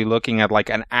actually looking at like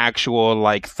an actual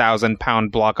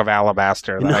 1,000-pound block of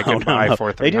alabaster that I can buy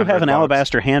for $300? They do have an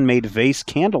alabaster handmade vase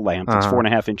candle lamp that's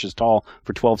 4.5 inches tall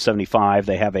for $12.75.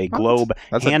 They have a globe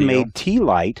handmade tea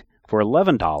light for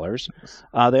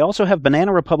 $11. They also have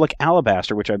Banana Republic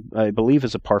Alabaster, which I believe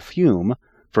is a perfume,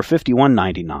 for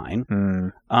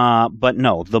 $51.99. But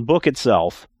no, the book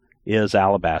itself is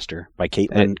Alabaster by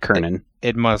Caitlin Kernan.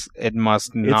 It must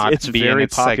not it's be very in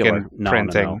its popular. second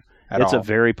printing. No. It's all. a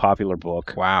very popular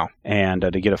book. Wow. And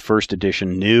to get a first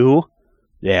edition new,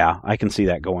 yeah, I can see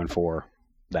that going for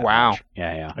that Wow. much.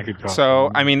 Yeah. I could talk So,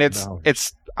 for I mean, it's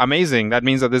amazing. That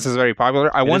means that this is very popular.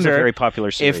 I It is a wonder very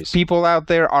popular series. if people out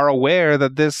there are aware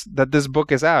that this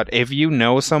book is out. If you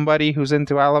know somebody who's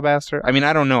into Alabaster, I mean,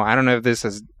 I don't know. I don't know if this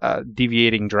is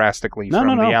deviating drastically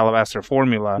from the Alabaster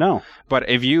formula. No. But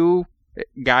if you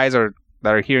guys that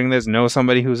are hearing this know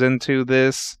somebody who's into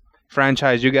this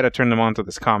franchise, you got to turn them on to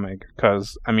this comic,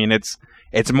 because I mean, it's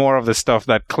more of the stuff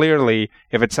that clearly,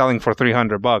 if it's selling for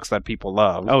 $300, that people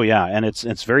love. Oh yeah, and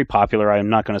it's very popular. I'm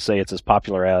not going to say it's as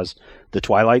popular as the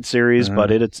Twilight series,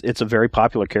 but it's a very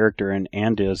popular character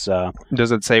and is.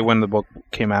 Does it say when the book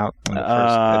came out? When the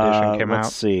first edition came out?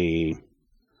 Let's see.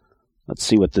 Let's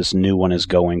see what this new one is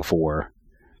going for.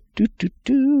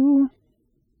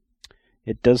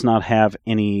 It does not have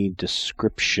any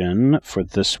description for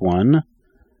this one.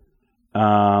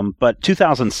 But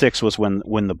 2006 was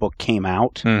when the book came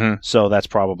out, so that's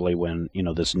probably when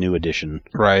this new edition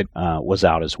was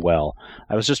out as well.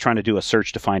 I was just trying to do a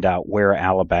search to find out where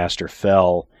Alabaster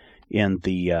fell in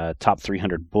the top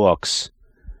 300 books,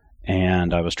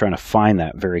 and I was trying to find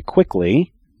that very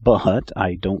quickly, but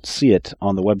I don't see it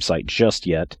on the website just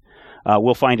yet.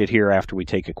 We'll find it here after we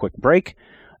take a quick break.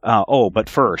 But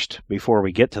first, before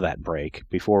we get to that break,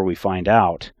 before we find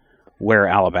out where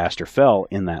Alabaster fell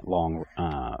in that long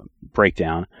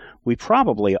breakdown, we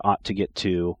probably ought to get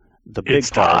to the big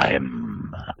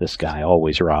time. This guy,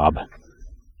 always Rob.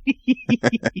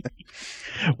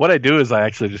 What I do is I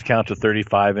actually just count to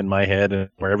 35 in my head,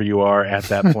 and wherever you are at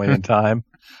that point in time,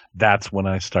 that's when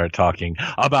I start talking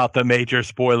about the major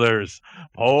spoilers.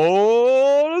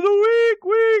 Poll of the week.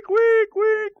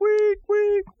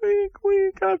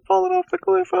 I've fallen off the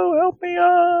cliff. Oh, help me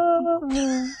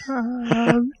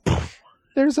up.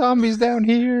 There's zombies down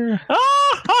here.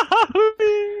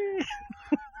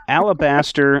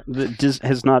 Alabaster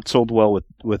has not sold well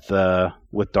with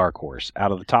Dark Horse.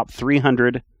 Out of the top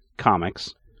 300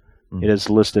 comics, it is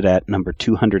listed at number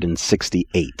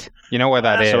 268. You know what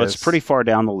that is? So it's pretty far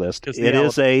down the list. It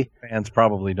is fans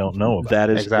probably don't know about. That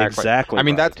is exactly. I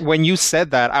mean, right. when you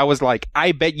said that, I was like,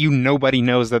 I bet you nobody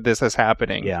knows that this is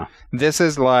happening. Yeah. This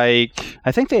is like,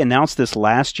 I think they announced this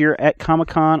last year at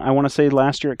Comic-Con. I want to say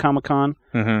last year at Comic-Con.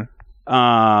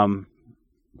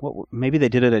 Maybe they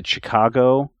did it at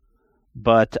Chicago,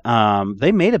 but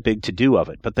they made a big to-do of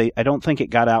it. But I don't think it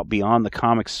got out beyond the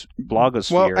comics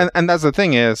blogosphere. Well, and that's the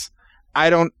thing is, I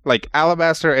don't like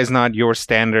Alabaster is not your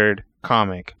standard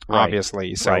comic,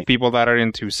 obviously. So people that are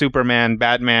into Superman,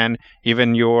 Batman,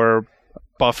 even your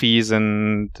Buffys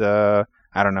and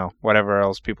I don't know, whatever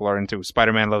else people are into,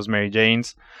 Spider-Man Loves Mary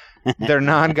Janes, they're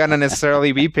not gonna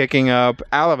necessarily be picking up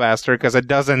Alabaster because it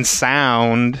doesn't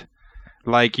sound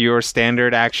like your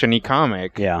standard action-y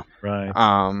comic. Yeah, right.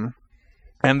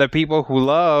 And the people who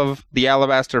love the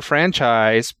Alabaster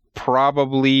franchise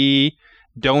probably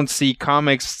don't see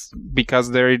comics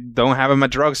because they don't have them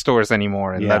at drugstores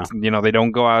anymore, and that's they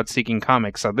don't go out seeking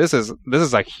comics. So this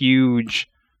is a huge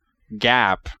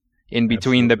gap in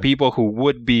between the people who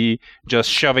would be just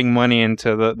shoving money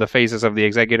into the faces of the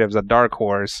executives at Dark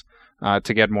Horse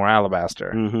to get more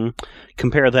Alabaster.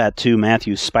 Compare that to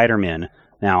Matthew's Spider-Man.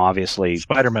 Now, obviously,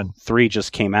 Spider-Man 3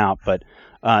 just came out, but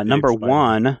number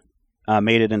 1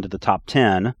 made it into the top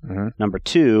 10. Number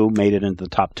 2 made it into the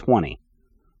top 20.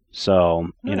 So,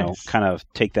 kind of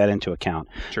take that into account.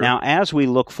 Sure. Now, as we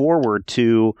look forward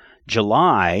to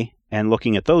July and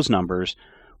looking at those numbers,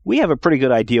 we have a pretty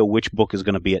good idea which book is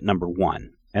going to be at number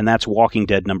 1. And that's Walking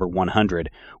Dead number 100,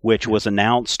 which was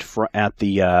announced at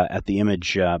the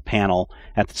Image panel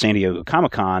at the San Diego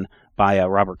Comic-Con by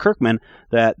Robert Kirkman,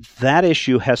 that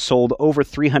issue has sold over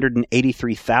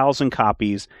 383,000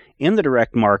 copies in the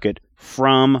direct market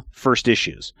from first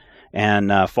issues.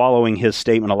 And following his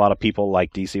statement, a lot of people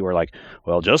like DC were like,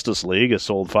 well, Justice League has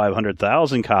sold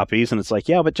 500,000 copies. And it's like,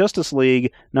 yeah, but Justice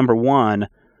League number 1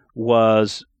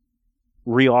 was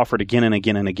reoffered again and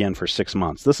again and again for 6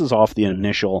 months. This is off the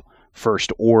initial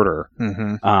first order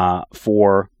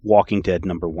for Walking Dead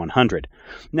number 100.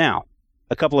 Now,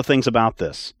 a couple of things about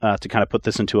this to kind of put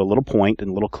this into a little point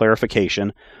and a little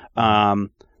clarification.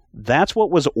 That's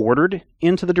what was ordered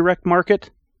into the direct market.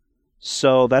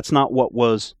 So that's not what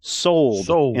was sold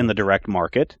in the direct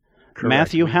market. Correct.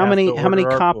 Matthew, how many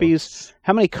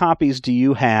copies do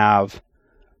you have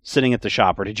sitting at the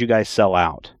shop, or did you guys sell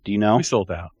out? Do you know? We sold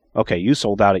out. Okay, you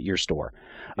sold out at your store.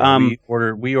 Yeah,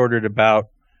 we ordered about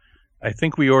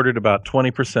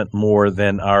 20% more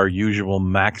than our usual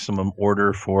maximum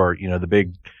order for,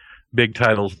 the big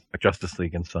titles like Justice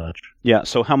League and such. Yeah,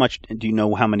 so how much do you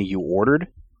know how many you ordered?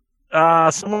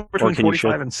 Somewhere between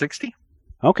 45 and 60.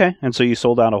 Okay, and so you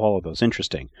sold out of all of those.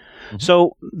 Interesting. Mm-hmm.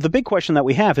 So the big question that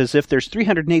we have is if there's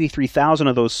 383,000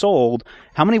 of those sold,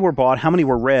 how many were bought, how many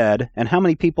were read, and how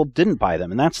many people didn't buy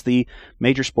them? And that's the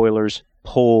Major Spoilers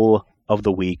poll of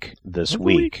the week this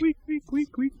week.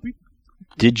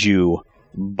 Did you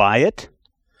buy it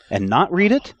and not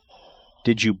read it?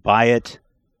 Did you buy it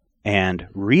and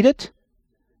read it?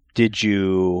 Did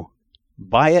you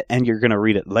buy it and you're going to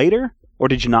read it later? Or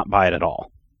did you not buy it at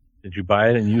all? Did you buy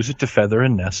it and use it to feather a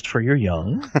nest for your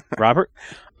young? Robert?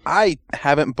 I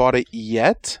haven't bought it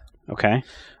yet. Okay.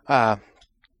 I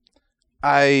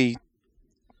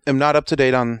am not up to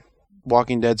date on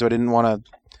Walking Dead, so I didn't want to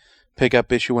pick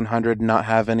up issue 100 and not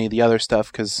have any of the other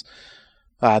stuff, because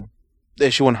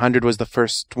issue 100 was the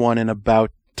first one in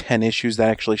about 10 issues that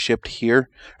actually shipped here,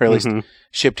 or at least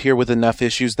shipped here with enough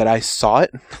issues that I saw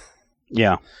it.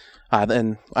 Yeah.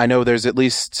 And I know there's at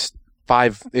least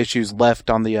 5 issues left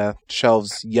on the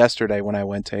shelves yesterday when I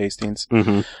went to Hastings.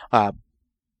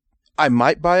 I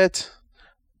might buy it.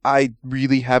 I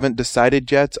really haven't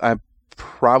decided yet. I'm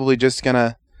probably just going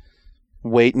to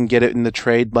wait and get it in the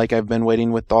trade like I've been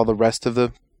waiting with all the rest of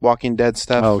the Walking Dead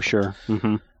stuff. Oh, sure.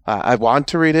 I want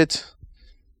to read it,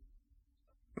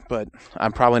 but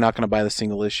I'm probably not going to buy the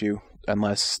single issue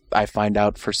unless I find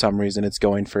out for some reason it's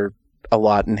going for a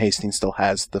lot and Hastings still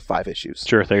has the 5 issues.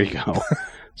 Sure, there you go.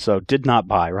 So, did not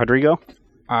buy. Rodrigo?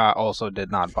 Also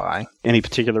did not buy. Any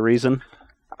particular reason?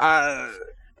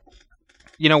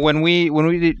 When we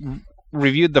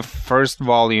reviewed the first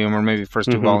volume, or maybe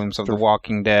first 2 volumes of The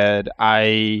Walking Dead,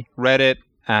 I read it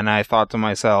and I thought to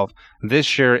myself, this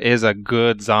sure is a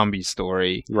good zombie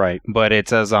story. Right. But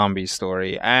it's a zombie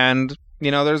story. And,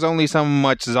 there's only so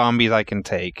much zombies I can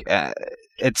take. And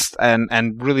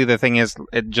really the thing is,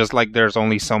 it just like there's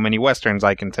only so many westerns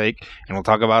I can take, and we'll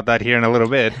talk about that here in a little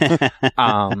bit.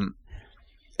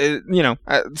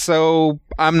 So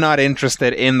I'm not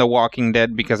interested in The Walking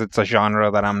Dead because it's a genre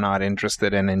that I'm not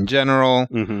interested in general.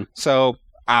 So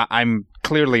I'm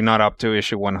clearly not up to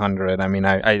issue 100. I mean,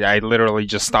 I literally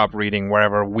just stopped reading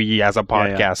wherever we as a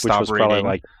podcast stopped reading. Which was probably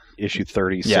like issue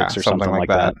 36 or something like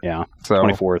that. Yeah, so,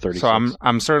 24 or 36. So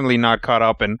I'm certainly not caught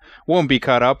up and won't be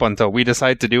caught up until we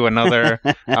decide to do another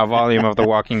volume of The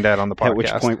Walking Dead on the podcast. At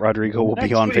which point Rodrigo will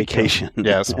be on vacation.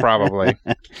 Yes, probably.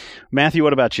 Matthew,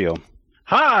 what about you?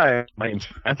 Hi, my name's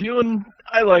Matthew, and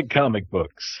I like comic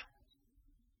books.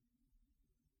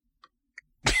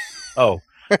 Oh,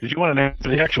 did you want to answer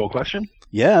the actual question?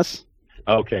 Yes.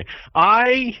 Okay.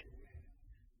 I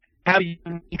have a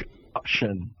unique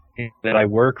option that I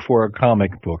work for a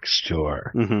comic book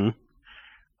store.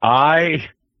 I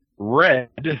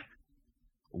read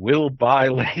will buy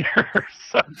later,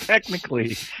 so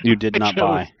technically you did not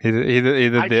buy.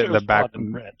 Either the back,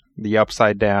 the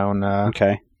upside down.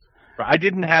 Okay. I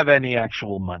didn't have any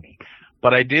actual money,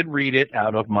 but I did read it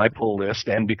out of my pull list,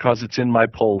 and because it's in my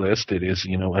pull list, it is,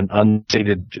 an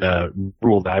unstated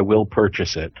rule that I will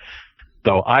purchase it.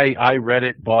 So I read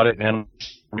it, bought it, and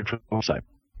went to the website.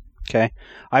 Okay.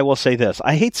 I will say this.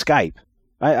 I hate Skype.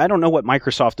 I don't know what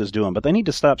Microsoft is doing, but they need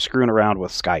to stop screwing around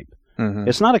with Skype.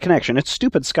 It's not a connection. It's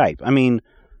stupid Skype. I mean,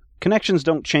 connections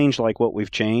don't change like what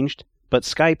we've changed, but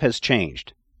Skype has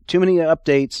changed. Too many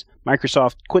updates.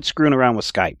 Microsoft, quit screwing around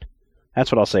with Skype.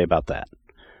 That's what I'll say about that.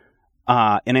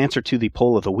 In answer to the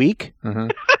poll of the week,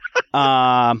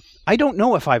 I don't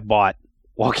know if I've bought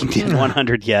Walking Dead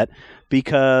 100 yet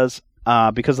because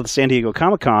of the San Diego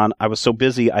Comic-Con, I was so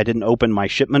busy I didn't open my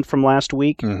shipment from last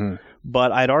week.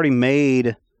 But I'd already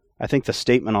made, I think, the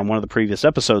statement on one of the previous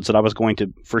episodes that I was going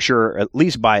to, for sure, at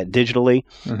least buy it digitally.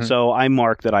 So I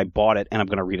marked that I bought it, and I'm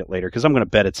going to read it later because I'm going to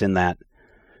bet it's in that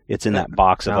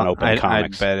box of unopened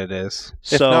comics. I bet it is.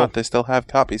 If not, they still have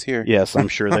copies here. Yes, I'm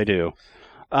sure they do.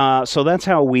 So that's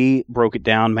how we broke it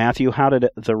down. Matthew, how did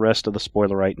the rest of the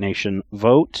Spoilerite Nation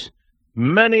vote?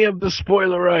 Many of the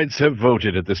Spoilerites have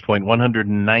voted at this point.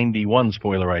 191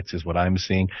 Spoilerites is what I'm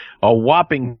seeing. A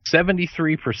whopping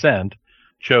 73%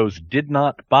 chose did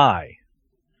not buy.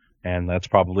 And that's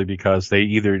probably because they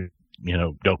either,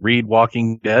 don't read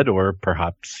Walking Dead or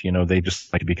perhaps, they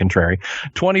just like to be contrary.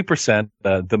 20%,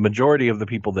 the majority of the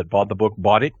people that bought the book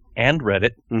bought it and read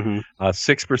it.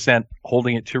 6%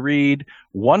 holding it to read.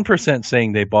 1%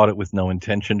 saying they bought it with no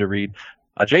intention to read.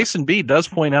 Jason B. does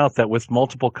point out that with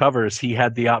multiple covers, he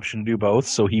had the option to do both.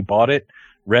 So he bought it,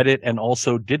 read it, and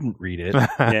also didn't read it.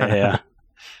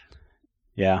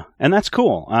 Yeah. And that's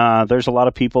cool. There's a lot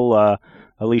of people,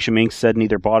 Alicia Mink said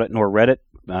neither bought it nor read it.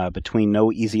 between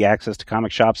no easy access to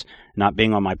comic shops not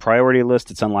being on my priority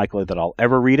list, it's unlikely that I'll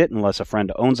ever read it unless a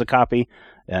friend owns a copy.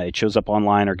 It shows up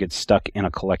online or gets stuck in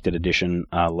a collected edition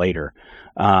later.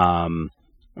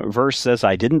 Verse says,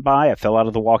 I didn't buy. I fell out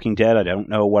of The Walking Dead. I don't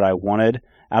know what I wanted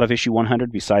out of issue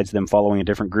 100 besides them following a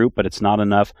different group, but it's not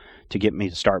enough to get me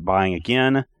to start buying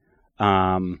again.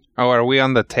 Are we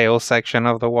on the tail section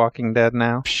of The Walking Dead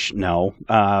now? No.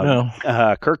 No.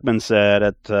 Kirkman said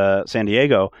at San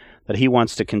Diego that he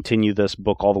wants to continue this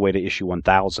book all the way to issue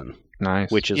 1000.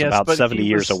 Nice. Which is Yes, about but 70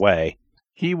 years away.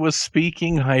 He was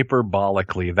speaking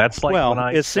hyperbolically. That's like when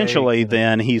I essentially say,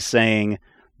 then he's saying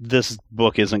this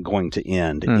book isn't going to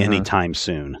end anytime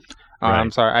soon. Right.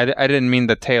 I'm sorry. I didn't mean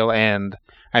the tail end.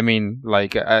 I mean,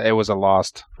 like it was a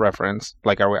Lost reference.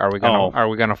 Like, are we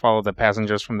gonna follow the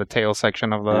passengers from the tail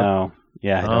section of the? No,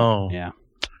 yeah,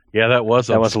 yeah. That was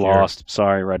Lost.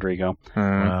 Sorry, Rodrigo.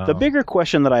 Wow. The bigger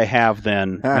question that I have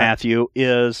then, Matthew,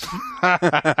 is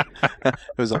It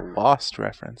was a Lost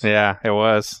reference. Yeah, it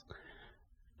was.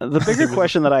 The bigger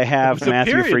question that I have,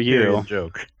 Matthew, for you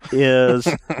joke. is: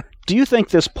 do you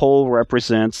think this poll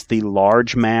represents the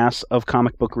large mass of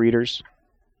comic book readers?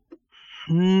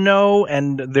 No,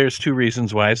 and there's two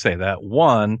reasons why I say that.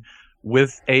 One,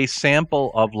 with a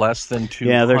sample of less than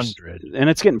 200. And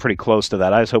it's getting pretty close to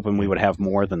that. I was hoping we would have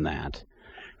more than that.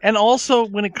 And also,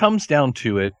 when it comes down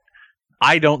to it,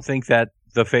 I don't think that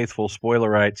the faithful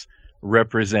spoilerites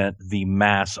represent the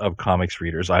mass of comics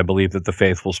readers. I believe that the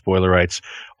faithful spoilerites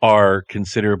are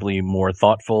considerably more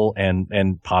thoughtful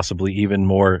and possibly even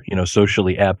more,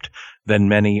 socially apt than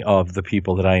many of the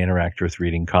people that I interact with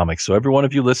reading comics. So every one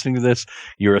of you listening to this,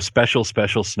 you're a special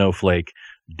snowflake.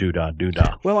 Doo-dah,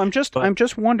 doo-dah. Well, I'm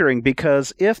just wondering,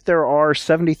 because if there are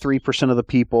 73% of the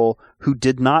people who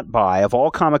did not buy, of all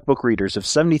comic book readers, if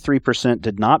 73%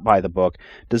 did not buy the book,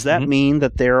 does that mean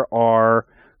that there are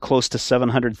close to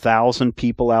 700,000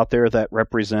 people out there that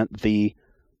represent the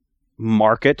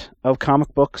market of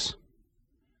comic books?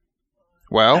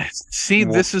 Well, see,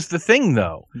 this is the thing,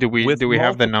 though. Do we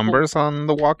have the numbers on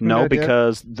The Walking Dead? No,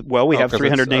 because we have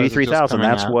 383,000.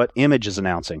 That's what Image is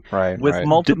announcing. Right. With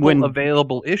multiple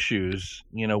available issues,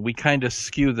 we kind of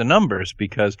skew the numbers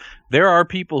because there are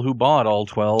people who bought all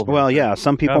 12. Well, yeah,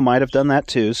 some people might have done that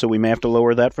too, so we may have to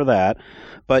lower that for that.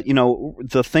 But,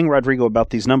 the thing, Rodrigo,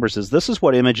 about these numbers is this is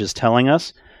what Image is telling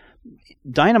us.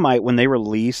 Dynamite, when they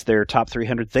release their top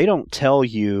 300, they don't tell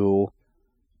you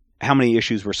how many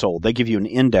issues were sold. They give you an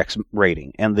index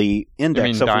rating, and the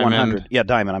index of Diamond? 100. Yeah,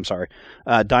 Diamond. I'm sorry.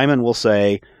 Diamond will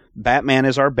say Batman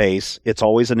is our base. It's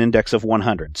always an index of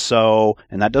 100. So,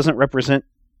 and that doesn't represent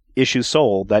issues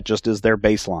sold. That just is their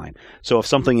baseline. So, if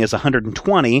something is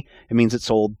 120, it means it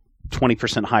sold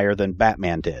 20% higher than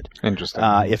Batman did. Interesting.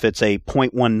 If it's a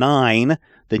 0.19,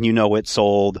 then it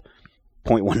sold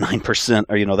 0.19%,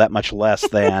 or that much less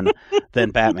than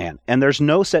Batman. And there's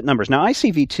no set numbers. Now,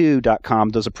 ICV2.com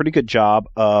does a pretty good job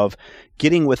of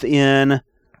getting within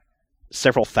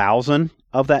several thousand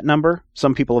of that number.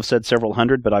 Some people have said several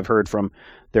hundred, but I've heard from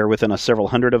they're within a several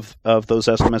hundred of those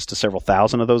estimates to several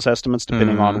thousand of those estimates,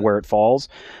 depending on where it falls.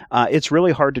 It's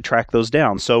really hard to track those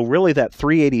down. So really that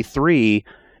 383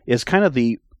 is kind of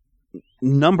the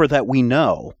number that we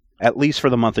know, at least for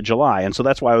the month of July. And so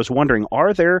that's why I was wondering,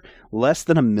 are there less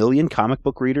than 1 million comic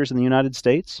book readers in the United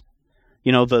States?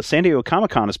 The San Diego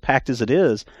Comic-Con, as packed as it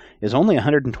is only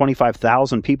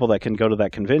 125,000 people that can go to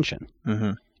that convention.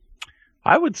 Mm-hmm.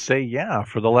 I would say, yeah,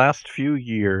 for the last few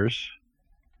years.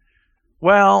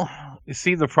 Well, you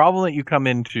see, the problem that you come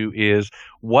into is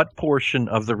what portion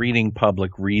of the reading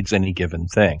public reads any given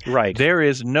thing. Right. There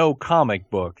is no comic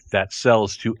book that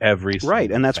sells to every single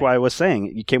Right, and that's thing. why I was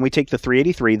saying, can we take the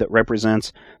 383 that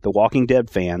represents the Walking Dead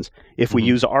fans? If we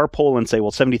use our poll and say, well,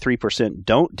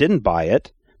 73% didn't buy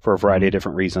it for a variety of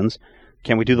different reasons,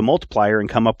 can we do the multiplier and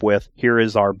come up with, here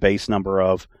is our base number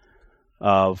of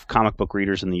comic book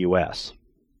readers in the U.S.?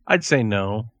 I'd say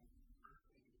no.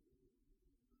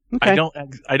 Okay.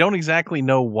 I don't exactly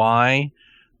know why,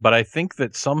 but I think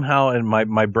that somehow, and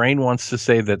my brain wants to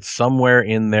say that somewhere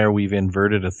in there we've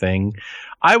inverted a thing.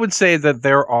 I would say that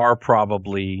there are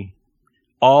probably,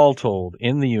 all told,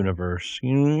 in the universe,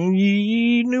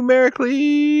 numerically,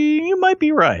 you might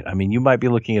be right. I mean, you might be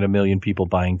looking at 1 million people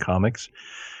buying comics.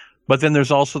 But then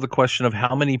there's also the question of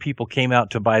how many people came out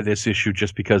to buy this issue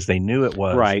just because they knew it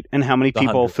was. Right, and how many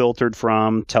people 100. Filtered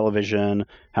from television,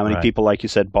 how many people, like you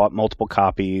said, bought multiple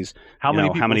copies. How many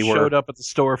people showed up at the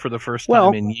store for the first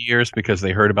time in years because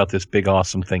they heard about this big,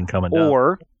 awesome thing coming down.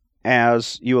 Or,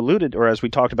 as you alluded, or as we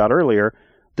talked about earlier,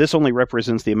 this only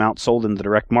represents the amount sold in the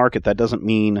direct market. That doesn't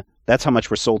mean that's how much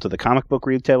were sold to the comic book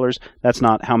retailers. That's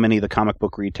not how many the comic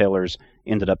book retailers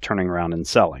ended up turning around and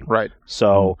selling. Right.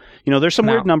 So, there's some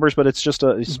weird numbers, but it's just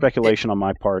a speculation on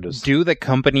my part. Do the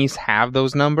companies have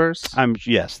those numbers? I'm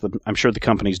sure the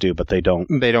companies do, but they don't.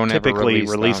 They don't typically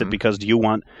ever release them. it because do you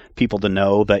want people to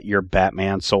know that your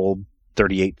Batman sold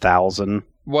 38,000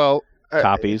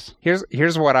 copies?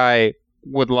 Here's what I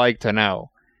would like to know.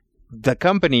 The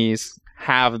companies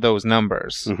have those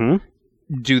numbers. Mm-hmm.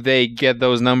 Do they get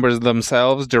those numbers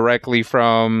themselves directly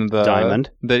from the Diamond?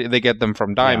 They get them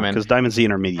from Diamond. Because Diamond's the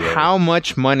intermediary. How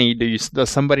much money does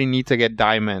somebody need to get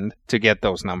Diamond to get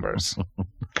those numbers?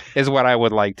 Is what I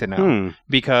would like to know.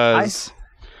 Because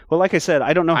well, like I said,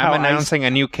 I don't know how I'm announcing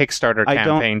a new Kickstarter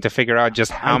campaign to figure out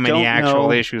just how many actual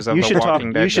issues of The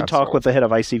Walking Dead. You should talk with the head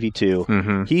of ICV2.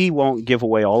 Mm-hmm. He won't give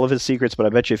away all of his secrets, but I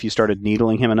bet you if you started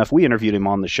needling him enough, we interviewed him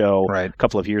on the show a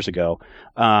couple of years ago.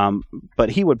 But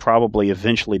he would probably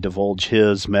eventually divulge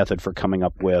his method for coming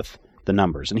up with the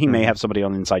numbers, and he may have somebody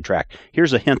on the inside track.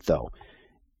 Here's a hint, though: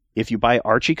 if you buy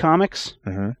Archie comics,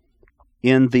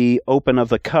 in the open of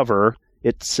the cover,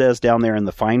 it says down there in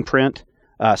the fine print.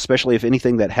 Especially if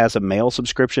anything that has a mail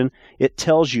subscription, it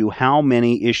tells you how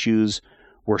many issues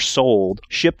were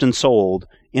shipped and sold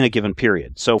in a given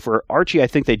period. So for Archie, I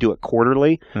think they do it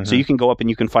quarterly. So you can go up and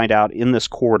you can find out in this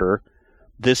quarter,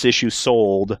 this issue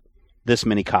sold this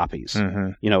many copies.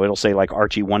 It'll say like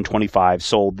Archie 125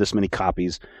 sold this many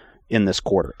copies in this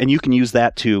quarter. And you can use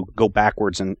that to go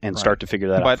backwards and start to figure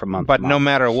that out from month to month. But no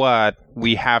matter what,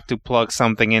 we have to plug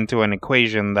something into an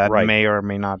equation that may or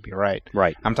may not be right.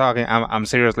 Right. I'm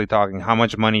seriously talking. How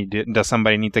much money does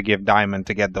somebody need to give Diamond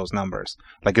to get those numbers?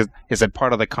 Like, is it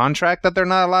part of the contract that they're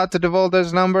not allowed to divulge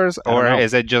those numbers? Or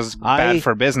is it just bad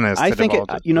for business to divulge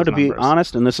those numbers? To be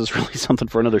honest, and this is really something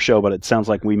for another show, but it sounds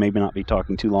like we may not be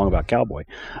talking too long about Cowboy.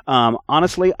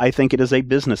 Honestly, I think it is a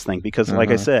business thing because,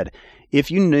 like I said, if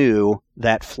you knew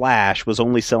that Flash was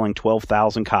only selling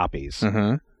 12,000 copies,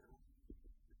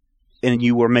 and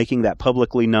you were making that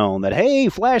publicly known that, hey,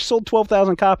 Flash sold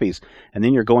 12,000 copies, and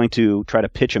then you're going to try to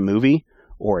pitch a movie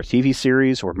or a TV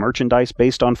series or merchandise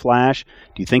based on Flash,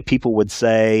 do you think people would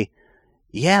say,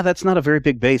 yeah, that's not a very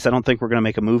big base. I don't think we're going to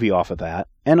make a movie off of that.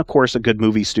 And, of course, a good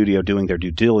movie studio doing their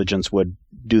due diligence would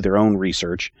do their own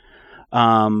research.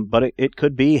 But it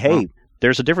could be, hey,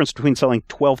 there's a difference between selling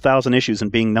 12,000 issues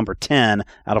and being number 10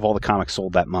 out of all the comics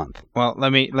sold that month. Well,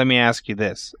 let me ask you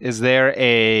this. Is there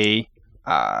a...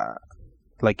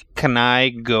 can I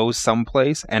go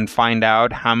someplace and find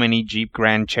out how many Jeep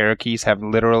Grand Cherokees have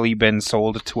literally been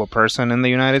sold to a person in the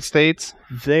United States?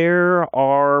 There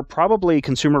are probably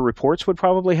Consumer Reports would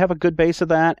probably have a good base of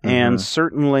that. And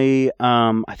certainly,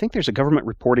 I think there's a government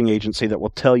reporting agency that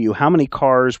will tell you how many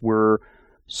cars were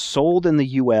sold in the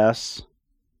U.S.,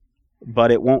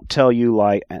 but it won't tell you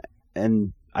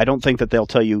and I don't think that they'll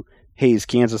tell you, Hayes,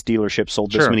 Kansas dealership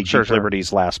sold this many Jeep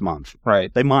Liberties last month.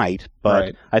 Right. They might,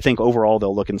 but I think overall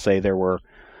they'll look and say there were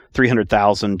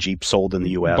 300,000 Jeeps sold in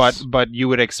the U.S. But you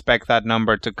would expect that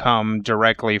number to come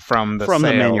directly from the sales.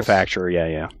 Manufacturer,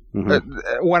 yeah.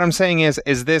 Mm-hmm. What I'm saying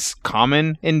is this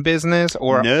common in business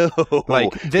or no?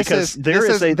 This is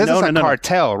a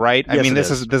cartel, right? Yes, I mean,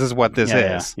 this is what this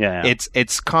is. Yeah.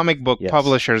 It's comic book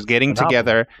publishers getting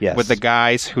together with the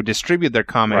guys who distribute their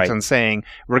comics and saying,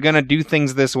 we're going to do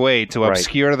things this way to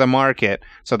obscure the market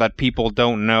so that people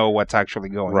don't know what's actually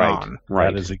going on.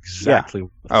 Right. That is exactly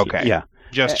okay. Yeah.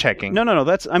 Just checking. No.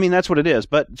 That's what it is.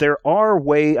 But there are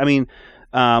ways. I mean,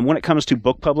 when it comes to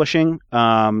book publishing,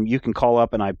 you can call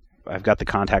up, and I've got the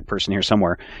contact person here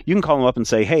somewhere. You can call them up and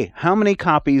say, hey, how many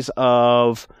copies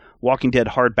of Walking Dead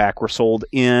hardback were sold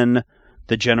in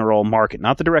the general market?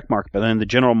 Not the direct market, but in the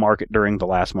general market during the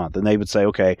last month. And they would say,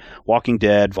 okay, Walking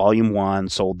Dead Volume 1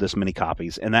 sold this many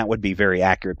copies. And that would be very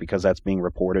accurate because that's being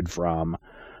reported from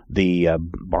the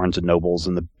Barnes and Nobles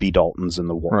and the B. Daltons and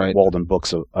the Walden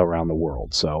Books around the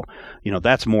world. So,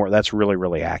 that's really,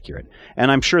 really accurate.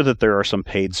 And I'm sure that there are some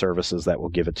paid services that will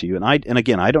give it to you. And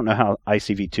again, I don't know how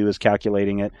ICV2 is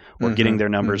calculating it or getting their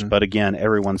numbers, but again,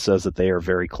 everyone says that they are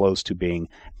very close to being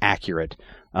accurate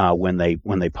when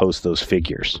they post those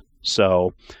figures.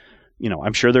 So,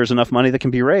 I'm sure there's enough money that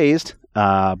can be raised,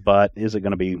 but is it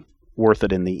going to be worth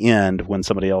it in the end when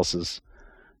somebody else has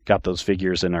got those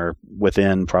figures and are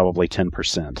within probably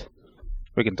 10%.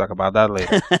 We can talk about that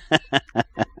later.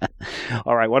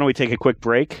 All right, why don't we take a quick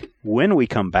break? When we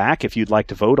come back, if you'd like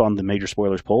to vote on the Major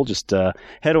Spoilers poll, just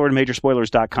head over to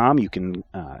majorspoilers.com. You can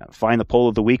find the poll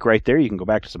of the week right there. You can go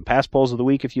back to some past polls of the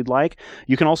week if you'd like.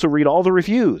 You can also read all the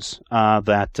reviews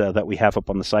that we have up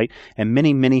on the site, and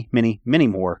many, many, many, many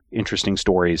more interesting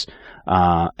stories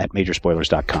at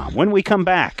majorspoilers.com. When we come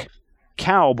back,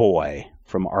 Cowboy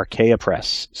from Archaea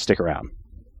Press. Stick around.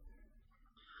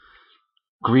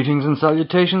 Greetings and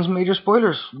salutations, Major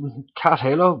Spoilers. Cat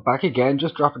Halo, back again,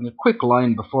 just dropping a quick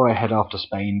line before I head off to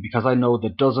Spain, because I know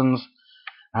that dozens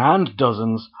and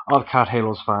dozens of Cat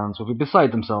Halo's fans would be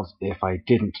beside themselves if I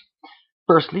didn't.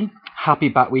 Firstly, happy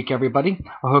Bat Week, everybody.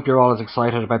 I hope you're all as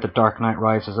excited about The Dark Knight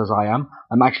Rises as I am.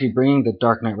 I'm actually bringing The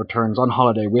Dark Knight Returns on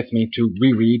holiday with me to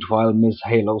reread while Ms.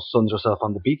 Halo suns herself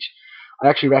on the beach. I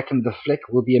actually reckon the flick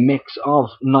will be a mix of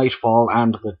Nightfall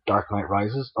and The Dark Knight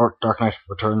Rises, or Dark Knight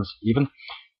Returns even.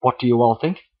 What do you all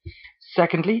think?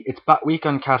 Secondly, it's Bat Week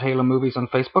on Cat Halo Movies on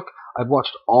Facebook. I've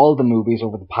watched all the movies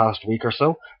over the past week or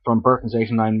so, from Burton's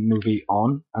 89 movie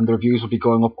on, and the reviews will be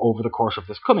going up over the course of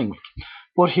this coming week.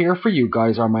 But here for you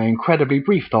guys are my incredibly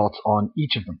brief thoughts on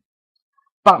each of them.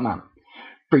 Batman.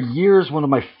 For years, one of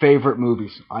my favourite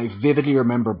movies. I vividly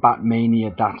remember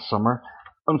Batmania that summer.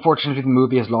 Unfortunately, the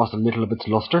movie has lost a little of its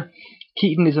luster.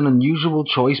 Keaton is an unusual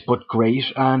choice, but great,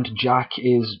 and Jack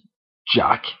is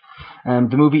Jack. The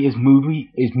movie is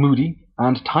moody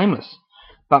and timeless.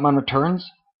 Batman Returns,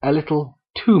 a little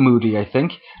too moody, I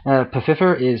think.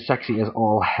 Pfeiffer is sexy as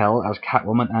all hell as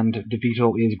Catwoman, and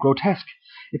DeVito is grotesque.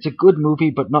 It's a good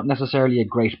movie, but not necessarily a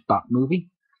great Bat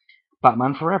movie.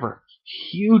 Batman Forever,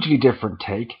 hugely different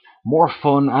take. More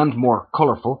fun and more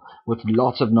colourful, with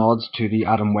lots of nods to the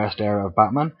Adam West era of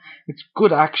Batman. It's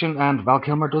good action, and Val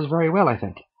Kilmer does very well, I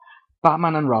think.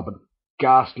 Batman and Robin.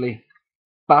 Ghastly.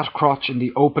 Bat crotch in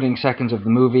the opening seconds of the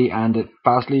movie, and it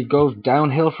fastly goes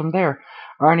downhill from there.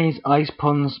 Arnie's ice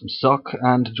puns suck,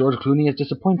 and George Clooney is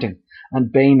disappointing,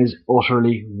 and Bane is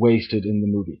utterly wasted in the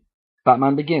movie.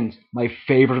 Batman Begins, my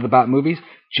favourite of the Bat movies,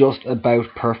 just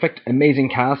about perfect, amazing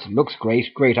cast, looks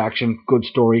great, great action, good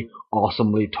story,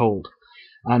 awesomely told.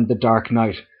 And The Dark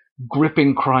Knight,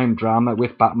 gripping crime drama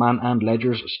with Batman and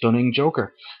Ledger's stunning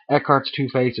Joker. Eckhart's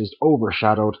Two-Face is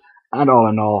overshadowed, and all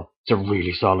in all, it's a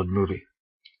really solid movie.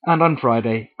 And on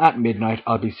Friday, at midnight,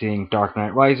 I'll be seeing Dark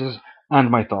Knight Rises,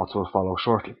 and my thoughts will follow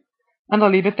shortly. And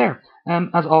I'll leave it there.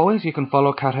 As always, you can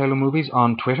follow Cat Halo Movies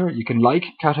on Twitter, you can like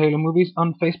Cat Halo Movies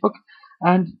on Facebook,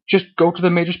 and just go to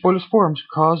the Major Spoilers forums,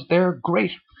 because they're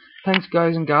great. Thanks,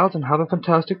 guys and gals, and have a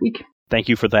fantastic week. Thank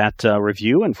you for that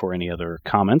review, and for any other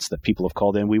comments that people have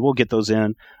called in. We will get those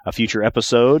in a future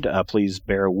episode. Please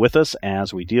bear with us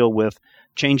as we deal with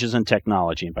changes in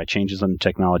technology. And by changes in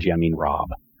technology, I mean Rob.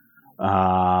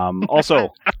 Also,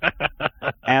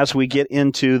 as we get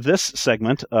into this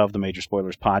segment of the Major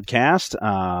Spoilers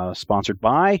podcast, sponsored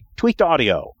by Tweaked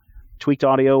Audio. Tweaked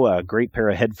Audio, a great pair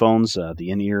of headphones, the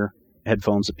in-ear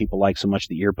headphones that people like so much,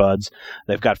 the earbuds.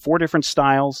 They've got 4 different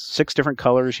styles, 6 different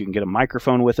colors. You can get a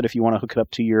microphone with it if you want to hook it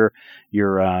up to your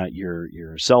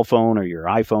cell phone or your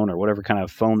iPhone or whatever kind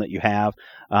of phone that you have.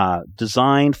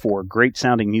 Designed for great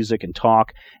sounding music and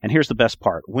talk. And here's the best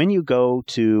part. When you go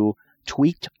to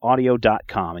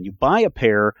tweakedaudio.com and you buy a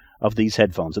pair of these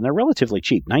headphones, and they're relatively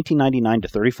cheap, $19.99 to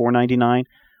 $34.99.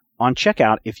 On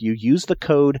checkout, if you use the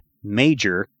code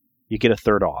MAJOR, you get a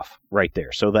third off right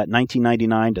there. So that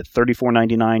 $19.99 to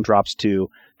 $34.99 drops to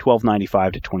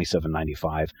 $12.95 to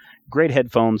 $27.95. Great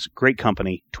headphones, great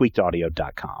company,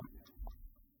 tweakedaudio.com.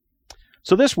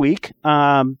 So this week,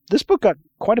 this book got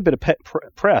quite a bit of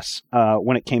press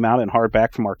when it came out in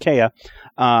hardback from Archaea.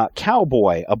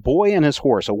 Cowboy, A Boy and His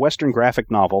Horse, a Western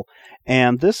graphic novel.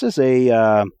 And this is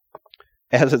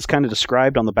as it's kind of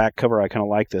described on the back cover, I kind of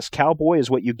like this. Cowboy is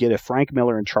what you get if Frank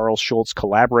Miller and Charles Schultz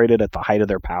collaborated at the height of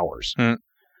their powers.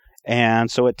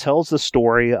 And so it tells the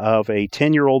story of a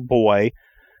 10-year-old boy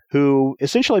who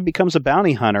essentially becomes a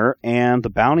bounty hunter, and the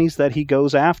bounties that he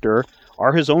goes after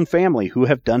are his own family, who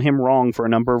have done him wrong for a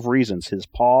number of reasons. His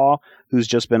pa, who's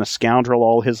just been a scoundrel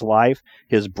all his life,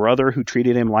 his brother, who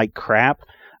treated him like crap,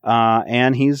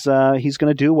 and he's going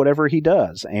to do whatever he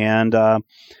does. And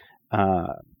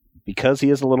because he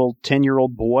is a little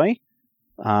 10-year-old boy,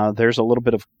 there's a little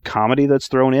bit of comedy that's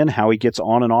thrown in, how he gets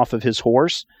on and off of his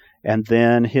horse, and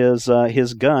then his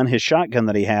gun, his shotgun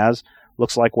that he has,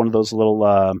 looks like one of those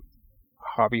little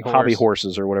hobby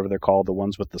horses or whatever they're called, the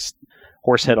ones with the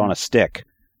horse head on a stick.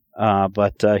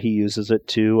 But he uses it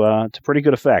to pretty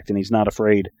good effect, and he's not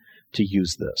afraid to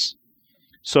use this.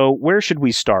 So where should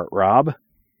we start, Rob?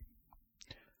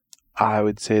 I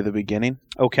would say the beginning.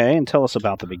 Okay, and tell us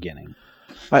about the beginning.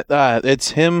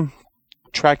 It's him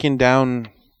tracking down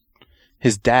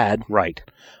his dad, Right.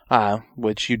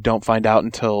 which you don't find out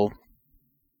until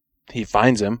he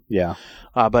finds him. Yeah.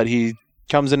 But he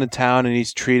comes into town and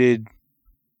he's treated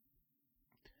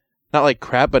not like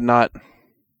crap, but not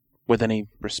with any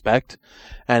respect.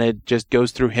 And it just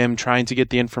goes through him trying to get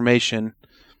the information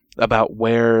about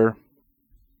where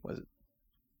was it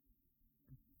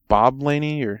Bob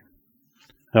Laney or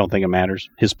I don't think it matters.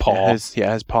 His paw.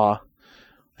 his paw.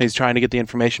 He's trying to get the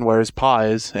information where his paw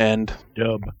is, and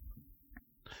Dub.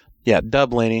 Yeah,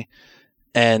 Dub Laney,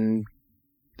 and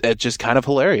it's just kind of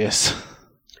hilarious.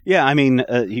 Yeah, I mean,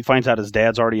 he finds out his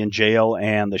dad's already in jail,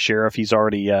 and the sheriff he's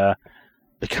already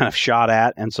kind of shot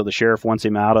at, and so the sheriff wants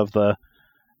him out of the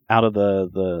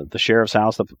sheriff's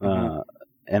house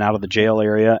and out of the jail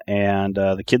area, and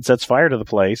the kid sets fire to the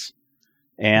place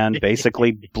and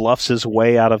basically bluffs his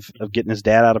way out of getting his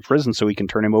dad out of prison so he can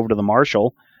turn him over to the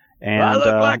marshal and I look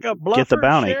like a bluffer, get the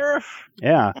bounty. Sheriff.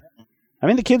 Yeah, I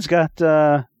mean the kid's got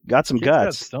some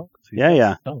guts.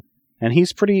 Yeah. And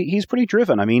he's pretty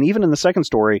driven. I mean, even in the second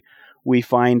story, we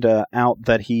find out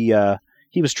that he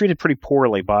was treated pretty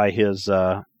poorly by his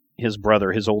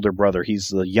brother, his older brother. He's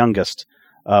the youngest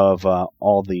of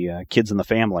all the kids in the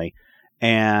family,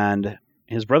 and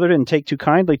his brother didn't take too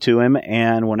kindly to him.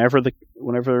 And whenever the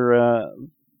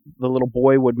little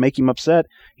boy would make him upset,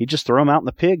 he'd just throw him out in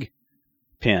the pig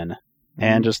pen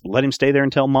and just let him stay there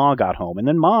until Ma got home. And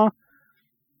then Ma,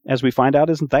 as we find out,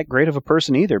 isn't that great of a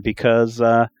person either, because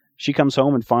she comes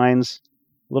home and finds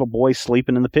little boy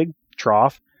sleeping in the pig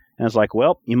trough and is like,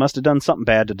 well, you must have done something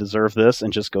bad to deserve this,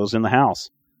 and just goes in the house.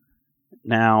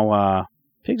 Now,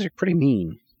 pigs are pretty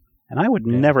mean, and I would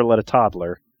never let a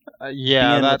toddler be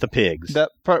in with the pigs.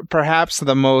 Perhaps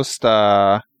the most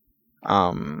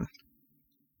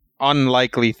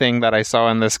unlikely thing that I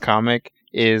saw in this comic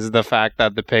is the fact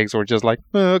that the pigs were just like,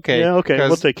 okay. Yeah, okay,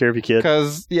 we'll take care of you, kid.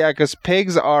 Because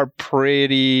pigs are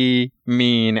pretty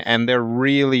mean, and they're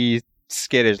really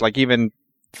skittish. Like, even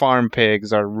farm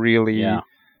pigs are really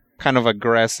kind of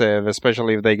aggressive,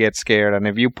 especially if they get scared. And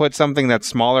if you put something that's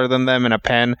smaller than them in a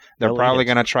pen, they're probably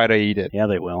going to try to eat it. Yeah,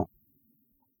 they will.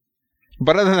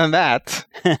 But other than that,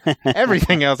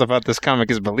 everything else about this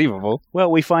comic is believable. Well,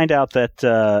 we find out that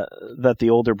the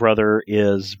older brother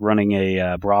is running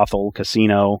a brothel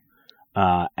casino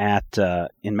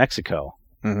in Mexico,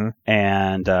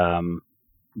 and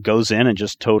goes in and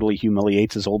just totally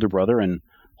humiliates his older brother and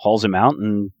hauls him out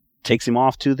and takes him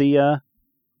off to the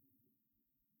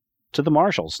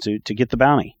marshals to get the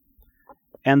bounty.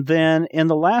 And then in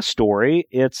the last story,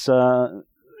 it's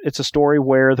a story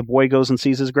where the boy goes and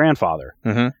sees his grandfather.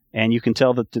 And you can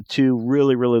tell that the two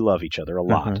really, really love each other a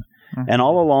lot. And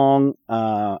all along,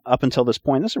 up until this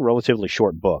point, this is a relatively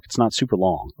short book. It's not super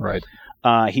long. Right.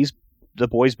 The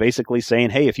boy's basically saying,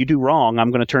 hey, if you do wrong,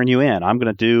 I'm going to turn you in. I'm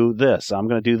going to do this. I'm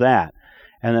going to do that.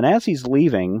 And then as he's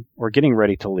leaving, or getting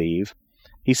ready to leave,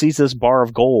 he sees this bar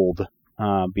of gold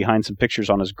behind some pictures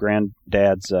on his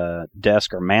granddad's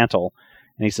desk or mantle.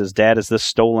 And he says, Dad, is this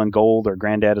stolen gold? Or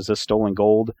Granddad, is this stolen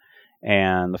gold?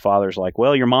 And the father's like,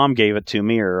 well, your mom gave it to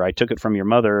me, or I took it from your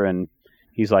mother. And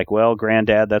he's like, well,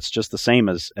 Granddad, that's just the same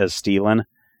as stealing.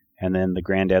 And then the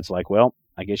granddad's like, well,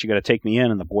 I guess you got to take me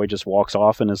in. And the boy just walks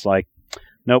off and is like,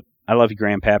 nope, I love you,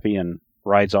 Grandpappy, and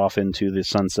rides off into the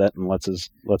sunset and lets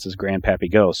his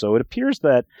Grandpappy go. So it appears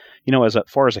that, as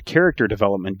far as a character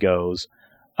development goes,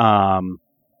 the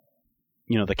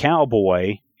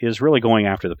cowboy is really going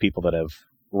after the people that have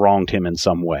wronged him in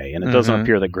some way, and it doesn't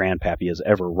appear that Grandpappy has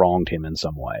ever wronged him in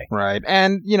some way. Right,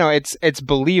 and it's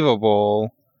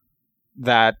believable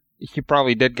that he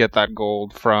probably did get that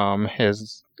gold from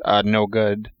his no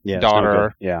good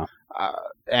daughter,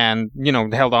 and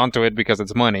held on to it because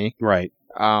it's money, right?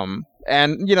 And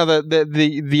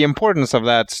the importance of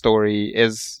that story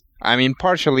is, I mean,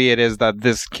 partially it is that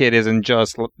this kid isn't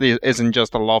just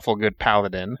a lawful good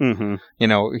paladin.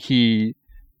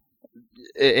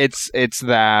 It's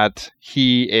that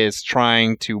he is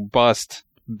trying to bust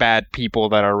bad people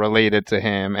that are related to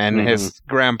him, and his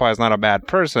grandpa is not a bad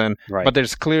person, right. But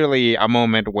there's clearly a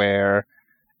moment where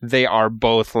they are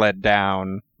both let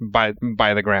down by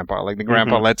the grandpa. Like, the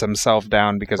grandpa lets himself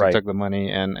down because he took the money,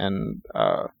 and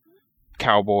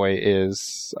Cowboy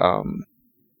is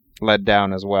let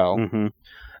down as well.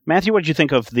 Matthew, what did you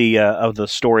think of the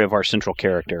story of our central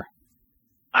character?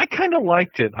 I kind of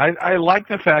liked it. I like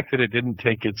the fact that it didn't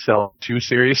take itself too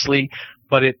seriously,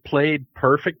 but it played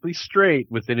perfectly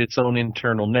straight within its own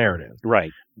internal narrative.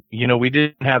 Right. We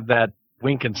didn't have that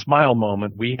wink and smile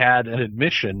moment. We had an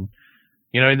admission.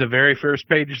 In the very first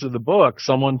pages of the book,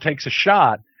 someone takes a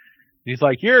shot, He's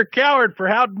like, "You're a coward for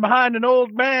hiding behind an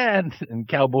old man." And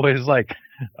Cowboy is like,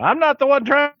 "I'm not the one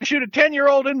trying to shoot a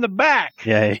 10-year-old in the back."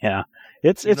 Yeah.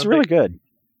 It's really good.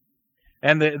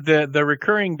 And the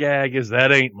recurring gag is,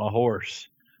 "That ain't my horse.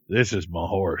 This is my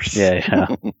horse." Yeah.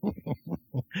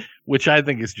 Which I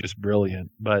think is just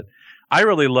brilliant. But I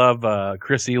really love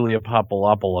Chris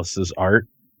Eliopoulos' art.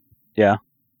 Yeah.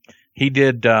 He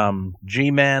did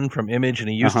G-Man from Image, and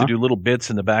he used to do little bits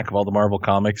in the back of all the Marvel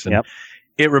comics. And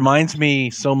it reminds me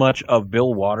so much of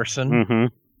Bill Watterson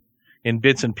in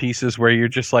bits and pieces, where you're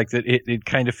just like that. It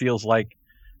kind of feels like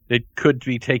it could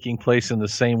be taking place in the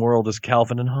same world as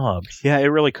Calvin and Hobbes. Yeah, it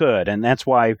really could. And that's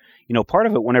why, part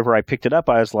of it, whenever I picked it up,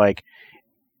 I was like,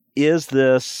 is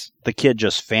this the kid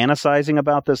just fantasizing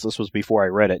about this? This was before I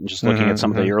read it, and just looking at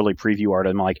some of the early preview art,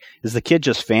 I'm like, is the kid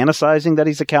just fantasizing that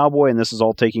he's a cowboy and this is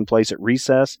all taking place at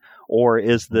recess? Or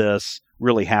is this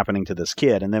really happening to this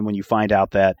kid? And then when you find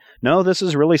out that, no, this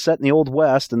is really set in the Old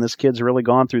West and this kid's really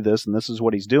gone through this and this is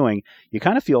what he's doing, you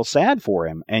kind of feel sad for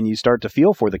him, and you start to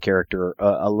feel for the character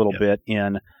a little bit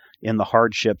in the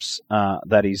hardships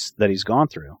that he's gone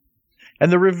through. And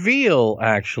the reveal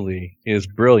actually is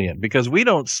brilliant, because we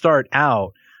don't start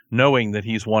out knowing that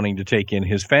he's wanting to take in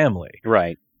his family.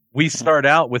 Right. We start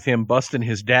out with him busting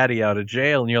his daddy out of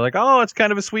jail, and you're like, oh, it's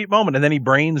kind of a sweet moment. And then he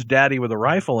brains daddy with a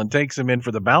rifle and takes him in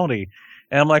for the bounty.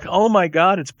 And I'm like, oh my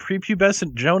God, it's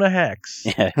prepubescent Jonah Hex.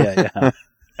 Yeah.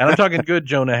 And I'm talking good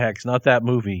Jonah Hex, not that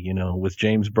movie, with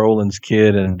James Brolin's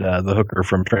kid and the hooker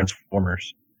from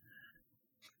Transformers.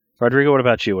 Rodrigo, what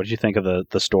about you? What did you think of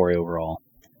the story overall?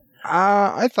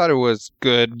 I thought it was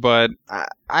good, but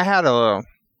I had a,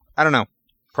 I don't know.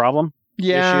 Problem?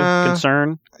 Yeah. Issue?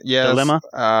 Concern? Yes. Dilemma?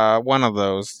 One of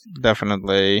those,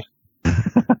 definitely.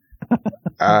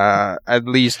 At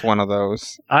least one of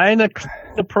those. Eine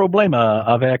Problema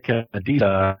avec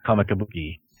dieser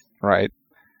Comic-Boogie. Right.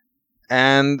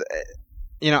 And,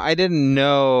 I didn't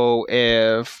know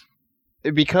if,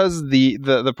 because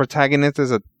the protagonist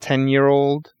is a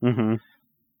 10-year-old,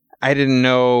 I didn't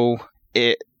know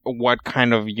what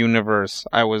kind of universe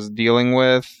I was dealing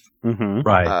with.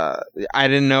 Right. I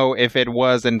didn't know if it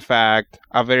was, in fact,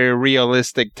 a very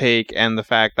realistic take, and the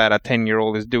fact that a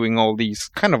 10-year-old is doing all these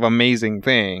kind of amazing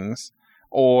things,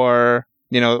 or,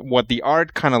 what the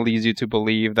art kind of leads you to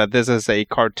believe, that this is a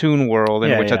cartoon world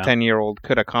in which a 10-year-old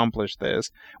could accomplish this,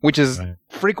 which is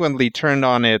frequently turned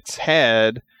on its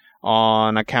head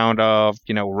on account of,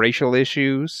 racial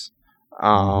issues,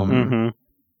 actual,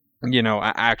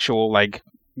 like,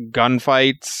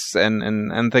 gunfights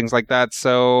and things like that.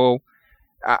 So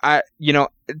I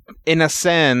in a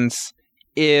sense,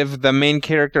 if the main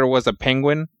character was a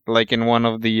penguin, like in one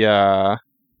of the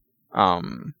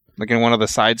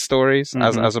side stories,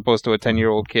 as opposed to a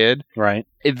 10-year-old kid, right,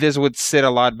 this would sit a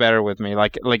lot better with me.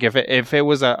 Like if it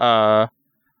was a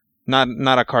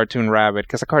not a cartoon rabbit,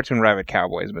 because a cartoon rabbit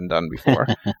cowboy has been done before,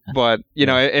 but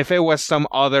if it was some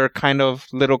other kind of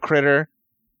little critter,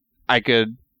 I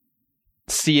could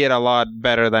see it a lot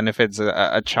better than if it's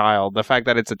a child. The fact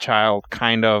that it's a child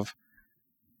kind of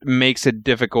makes it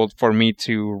difficult for me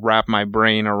to wrap my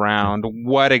brain around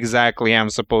what exactly I'm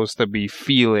supposed to be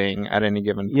feeling at any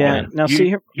given point. Yeah. Now,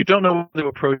 you don't know whether to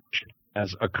approach it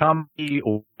as a comedy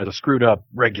or as a screwed up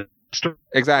regular story.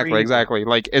 Exactly.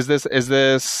 Like, is this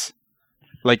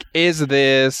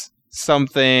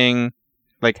something,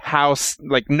 like, how,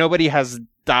 like, nobody has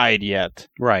died yet.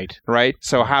 Right.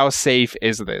 So how safe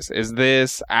is this? Is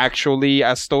this actually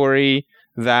a story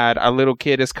that a little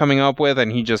kid is coming up with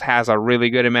and he just has a really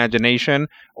good imagination?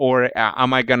 Or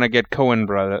am I going to get Coen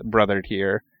brothered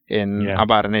here in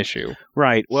about an issue?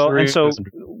 Right. Well, and so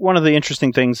one of the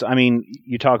interesting things, I mean,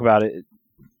 you talk about it,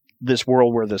 this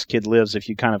world where this kid lives, if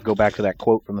you kind of go back to that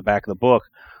quote from the back of the book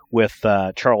with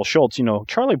Charles Schultz,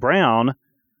 Charlie Brown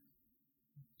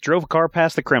drove a car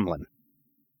past the Kremlin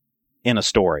in a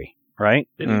story, right?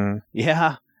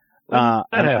 Yeah. That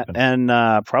happened. And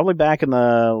probably back in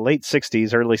the late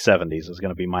 60s, early 70s is going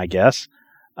to be my guess.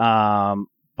 And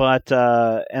so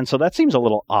that seems a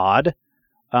little odd.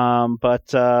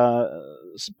 But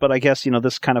I guess,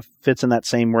 this kind of fits in that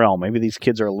same realm. Maybe these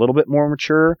kids are a little bit more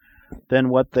mature than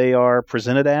what they are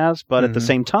presented as. But at the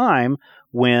same time,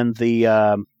 when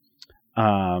the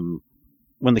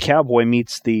cowboy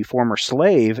meets the former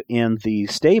slave in the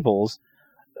stables,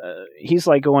 he's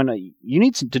like going, you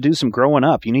need to do some growing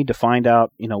up. You need to find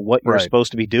out, what you're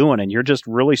supposed to be doing. And you're just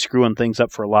really screwing things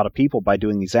up for a lot of people by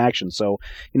doing these actions. So,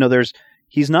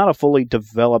 he's not a fully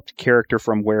developed character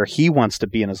from where he wants to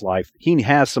be in his life. He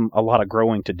has a lot of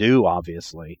growing to do,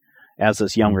 obviously, as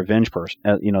this young revenge person,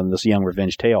 this young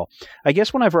revenge tale. I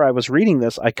guess whenever I was reading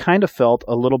this, I kind of felt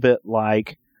a little bit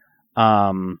like,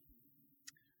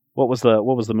 what was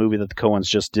the movie that the Coens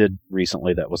just did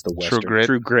recently that was the Western?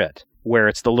 True Grit, where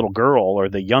it's the little girl or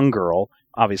the young girl,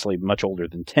 obviously much older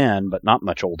than 10, but not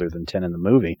much older than 10 in the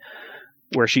movie,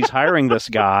 where she's hiring this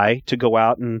guy to go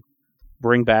out and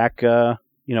bring back,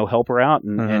 help her out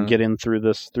and get in through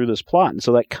this plot. And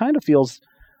so that kind of feels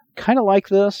kind of like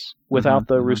this without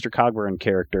the Rooster Cogburn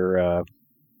character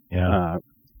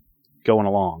going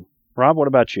along. Rob, what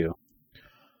about you?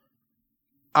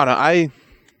 I don't know. I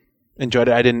enjoyed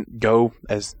it. I didn't go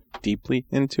as deeply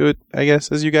into it, I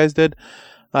guess, as you guys did.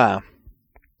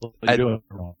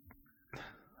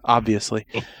 Obviously.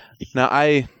 Now,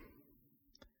 I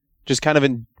just kind of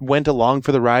went along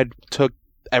for the ride, took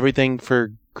everything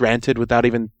for granted without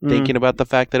even thinking about the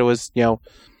fact that it was,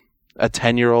 a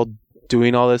 10-year-old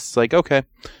doing all this. Like, okay,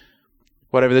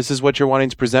 whatever, this is what you're wanting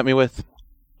to present me with,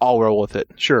 I'll roll with it.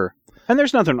 Sure. And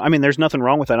there's nothing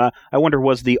wrong with that. I wonder,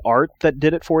 was the art that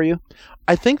did it for you?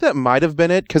 I think that might have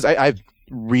been it, because I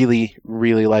really,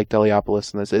 really liked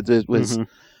Heliopolis in this. It was,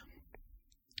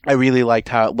 I really liked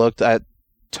how it looked. It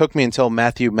took me until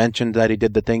Matthew mentioned that he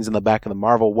did the things in the back of the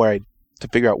Marvel to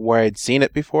figure out where I'd seen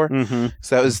it before.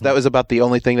 So that was about the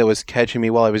only thing that was catching me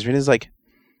while I was reading. It's like,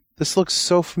 this looks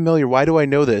so familiar. Why do I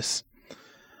know this?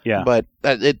 Yeah. But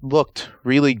it looked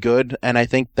really good, and I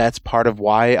think that's part of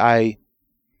why I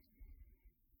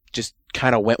just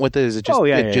kind of went with it. Is it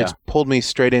just pulled me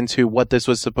straight into what this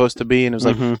was supposed to be, and it was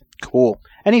like, cool.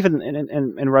 And even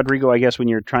and Rodrigo, I guess when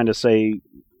you're trying to say,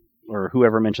 or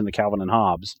whoever mentioned the Calvin and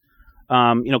Hobbes,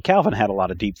 Calvin had a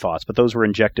lot of deep thoughts, but those were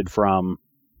injected from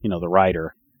the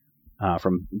writer,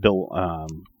 from Bill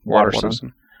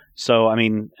Watterson. So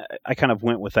I kind of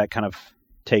went with that kind of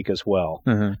take as well.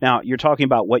 Now you're talking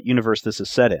about what universe this is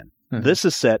set in. This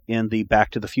is set in the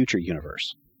Back to the Future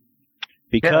universe.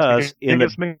 Because in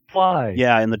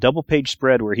the double page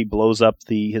spread where he blows up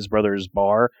his brother's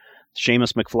bar,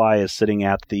 Seamus McFly is sitting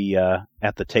at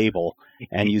the table,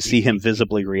 and you see him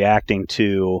visibly reacting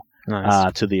to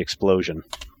the explosion.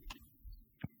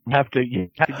 You have to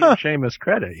give Seamus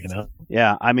credit,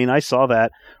 Yeah, I saw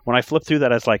that when I flipped through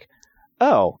that. I was like,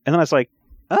 oh, and then I was like,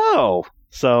 oh,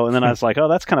 so, and then I was like, oh,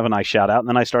 that's kind of a nice shout out. And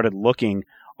then I started looking,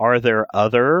 are there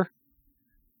other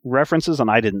references?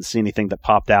 And I didn't see anything that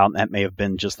popped out, and that may have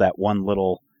been just that one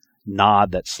little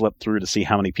nod that slipped through to see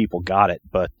how many people got it,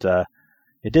 but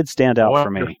it did stand out for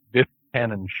me. If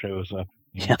Cannon shows up.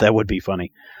 Yeah, that would be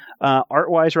funny.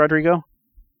 Art-wise, Rodrigo?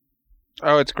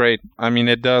 Oh, it's great.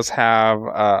 It does have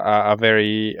a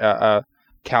very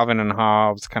Calvin and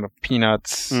Hobbes kind of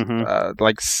Peanuts,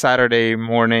 like Saturday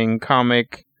morning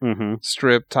comic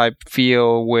strip type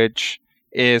feel, which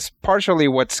is partially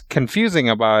what's confusing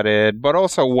about it, but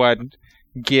also what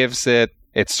gives it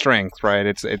its strength, right?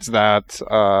 It's that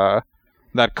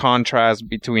contrast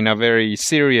between a very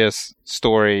serious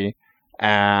story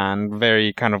and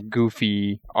very kind of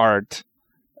goofy art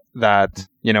that,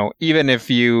 even if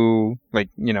you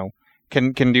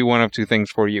can do one of two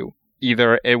things for you.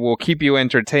 Either it will keep you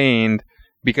entertained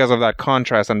because of that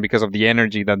contrast and because of the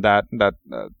energy that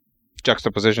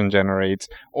juxtaposition generates,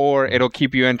 or it'll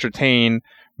keep you entertained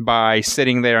by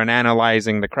sitting there and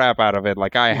analyzing the crap out of it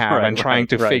like I have, and trying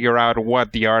to figure out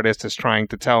what the artist is trying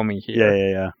to tell me here.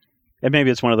 Yeah. And maybe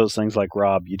it's one of those things like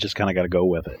Rob, you just kind of got to go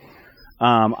with it.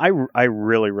 I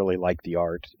really, really like the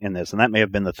art in this, and that may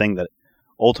have been the thing that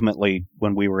ultimately,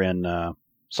 when we were in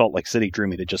Salt Lake City, drew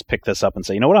me to just pick this up and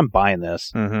say, you know what, I'm buying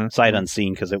this sight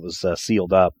unseen, because it was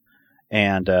sealed up,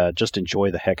 and just enjoy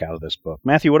the heck out of this book.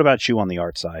 Matthew, what about you on the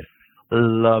art side?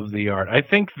 Love the art. I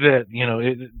think that,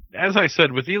 as I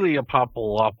said, with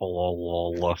Eliopoulos,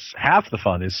 half the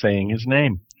fun is saying his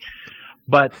name.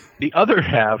 But the other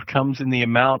half comes in the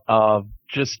amount of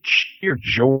just sheer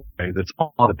joy that's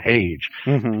on the page.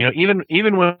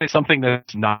 Even when it's something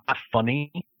that's not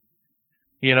funny,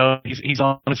 he's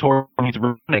on his horse and he's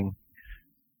running.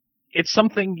 It's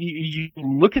something you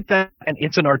look at that, and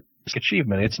it's an artistic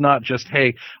achievement. It's not just,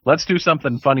 hey, let's do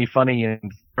something funny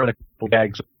and throw a couple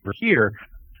gags over here.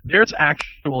 There's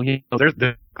actual, there's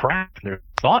the craft, there's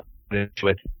thought into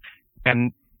it.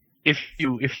 And if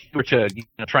you were to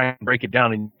try and break it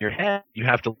down in your head, you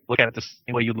have to look at it the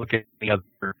same way you look at any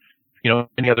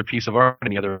other piece of art,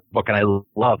 any other book. And I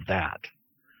love that.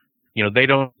 They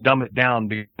don't dumb it down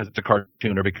because it's a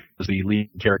cartoon or because the lead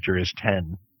character is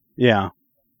 10. Yeah.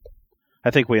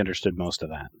 I think we understood most of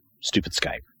that. Stupid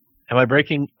Skype. Am I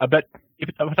breaking a bit?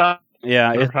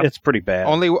 Yeah, it's pretty bad.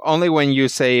 Only when you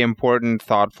say important,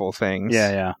 thoughtful things.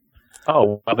 Yeah.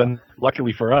 Oh, well then,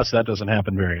 luckily for us, that doesn't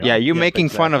happen very often. Yeah, making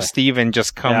fun of Steven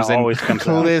just comes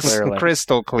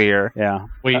crystal clear. Yeah.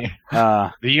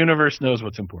 The universe knows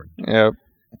what's important. Yep.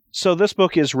 So this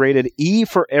book is rated E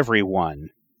for everyone.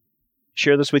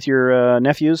 Share this with your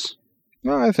nephews?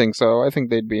 No, I think so. I think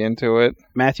they'd be into it.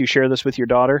 Matthew, share this with your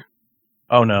daughter?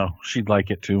 Oh, no. She'd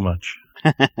like it too much.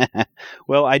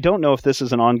 Well, I don't know if this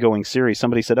is an ongoing series.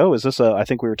 Somebody said, oh, is this I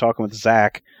think we were talking with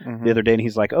Zach the other day, and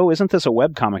he's like, oh, isn't this a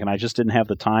webcomic? And I just didn't have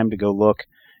the time to go look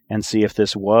and see if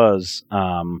this was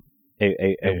a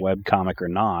webcomic or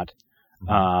not.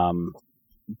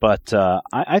 But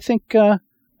I think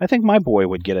my boy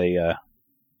would get a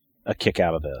kick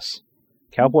out of this.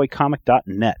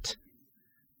 Cowboycomic.net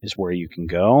is where you can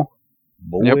go.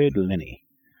 Boyd Lenny.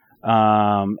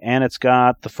 And it's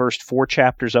got the first 4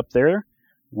 chapters up there,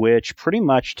 which pretty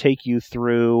much take you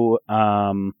through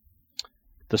the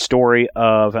story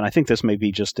of, and I think this may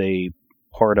be just a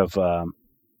part of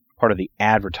the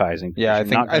advertising. Yeah, I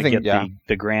think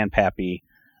the grandpappy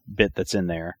bit that's in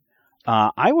there.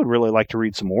 I would really like to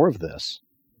read some more of this.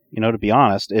 To be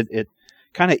honest, it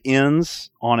kind of ends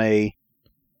on a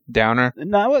downer.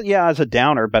 No, yeah, as a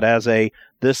downer, but as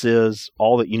this is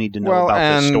all that you need to know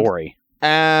about this story.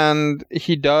 And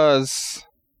he does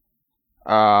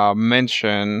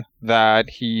mention that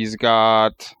he's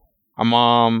got a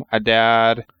mom, a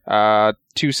dad,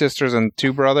 2 sisters and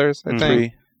 2 brothers, I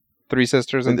think. 3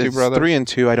 sisters and 2 brothers. 3 and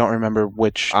 2, I don't remember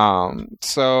which.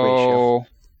 So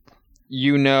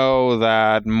ratio.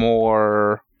 That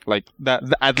more like that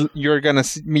you're gonna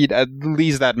meet at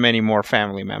least that many more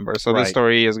family members. So the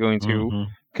story is going to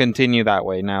continue that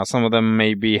way. Now, some of them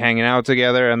may be hanging out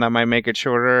together, and that might make it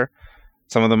shorter.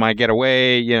 Some of them might get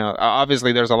away.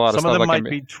 Obviously, there's a lot of stuff. Some of them might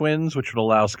be twins, which would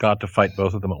allow Scott to fight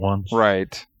both of them at once.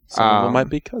 Right. Some of them might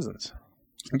be cousins.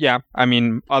 Yeah, I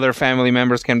mean, other family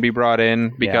members can be brought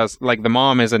in because, like, the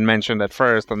mom isn't mentioned at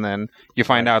first, and then you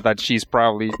find out that she's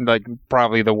probably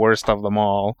the worst of them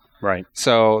all. Right.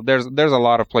 So there's a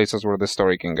lot of places where this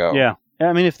story can go. Yeah.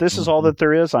 I mean, if this is all that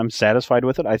there is, I'm satisfied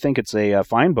with it. I think it's a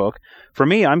fine book. For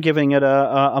me, I'm giving it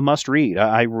a must-read.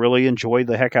 I really enjoyed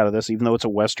the heck out of this, even though it's a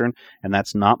Western, and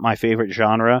that's not my favorite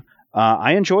genre.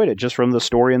 I enjoyed it just from the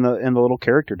story and the little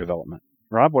character development.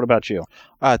 Rob, what about you?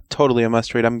 Totally a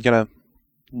must-read. I'm going to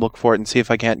look for it and see if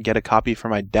I can't get a copy for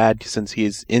my dad, since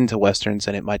he's into Westerns,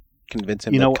 and it might convince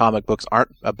him that comic books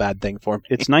aren't a bad thing for me.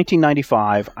 It's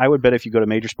 $19.95. I would bet if you go to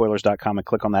majorspoilers.com and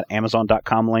click on that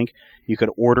Amazon.com link, you could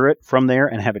order it from there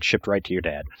and have it shipped right to your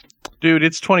dad. Dude,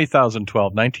 it's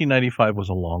 2012. 1995 was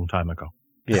a long time ago.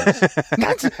 Yes.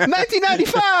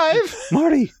 1995!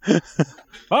 Marty!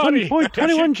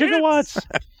 1.21 gigawatts!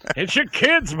 It's your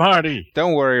kids, Marty!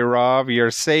 Don't worry, Rob.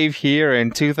 You're safe here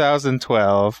in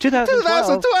 2012.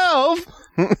 2012?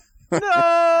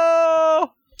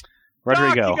 No!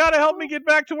 Rodrigo. Doc, you gotta help me get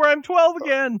back to where I'm 12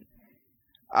 again.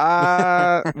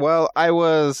 Well,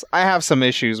 I have some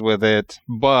issues with it,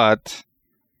 but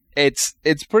it's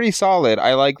pretty solid.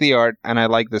 I like the art and I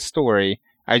like the story.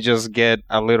 I just get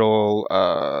a little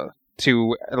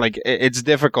it's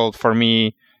difficult for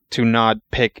me to not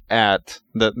pick at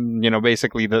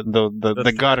basically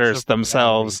the gutters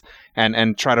themselves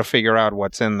and try to figure out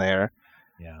what's in there.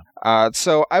 Yeah.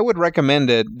 So I would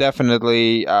recommend it,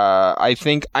 definitely. I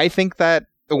think that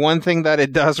the one thing that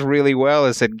it does really well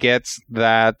is it gets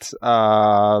that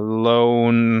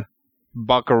lone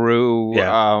buckaroo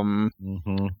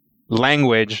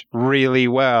language really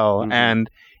well, and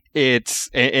it's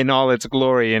in all its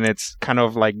glory, and it's kind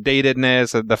of like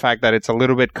datedness, the fact that it's a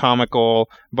little bit comical,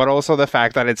 but also the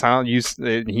fact that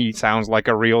he sounds like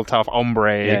a real tough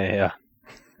hombre. Yeah.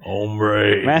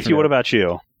 Hombre. Matthew, what about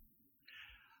you?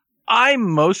 I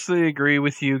mostly agree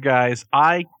with you guys.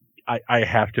 I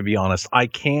have to be honest. I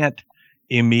can't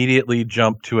immediately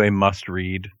jump to a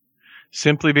must-read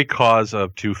simply because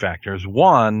of 2 factors.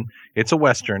 One, it's a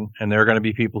Western, and there are going to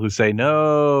be people who say,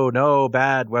 no,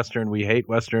 bad Western, we hate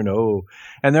Western, oh.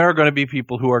 And there are going to be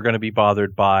people who are going to be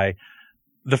bothered by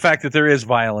the fact that there is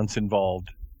violence involved.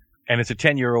 And it's a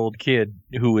 10-year-old kid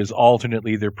who is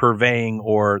alternately either purveying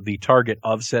or the target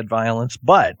of said violence.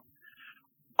 But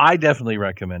I definitely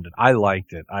recommend it. I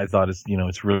liked it. I thought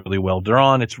it's really well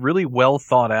drawn. It's really well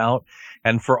thought out.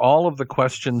 And for all of the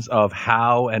questions of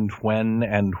how and when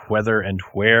and whether and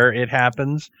where it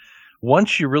happens,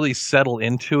 once you really settle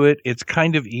into it, it's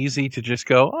kind of easy to just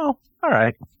go, oh, all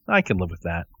right, I can live with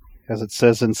that. As it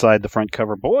says inside the front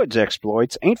cover, Boyd's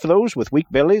exploits ain't for those with weak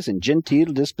bellies and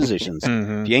genteel dispositions.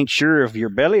 If you ain't sure of your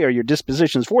belly or your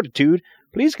disposition's fortitude,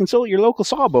 please consult your local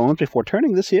sawbones before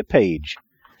turning this here page.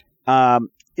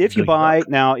 If you buy,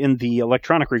 now in the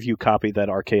electronic review copy that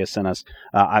Archaea sent us,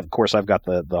 of course I've got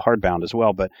the hardbound as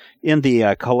well, but in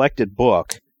the collected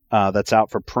book that's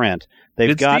out for print,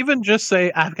 Did Stephen just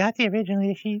say, I've got the original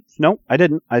issues? No, I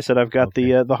didn't. I said I've got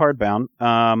the hardbound.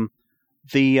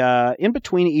 The in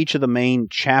between each of the main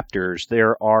chapters,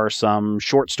 there are some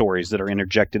short stories that are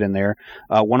interjected in there.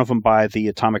 One of them by the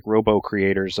Atomic Robo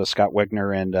creators, Scott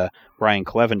Wegner and Brian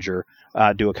Clevenger,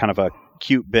 do a kind of a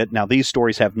cute bit. Now, these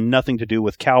stories have nothing to do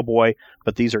with Cowboy,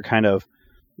 but these are kind of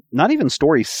not even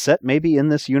stories set maybe in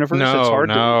this universe. No, it's hard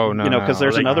no, to, because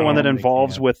there's another one that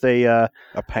involves with a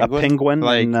penguin.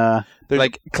 Like, and, There's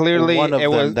clearly one of it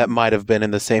them was that might have been in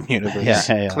the same universe.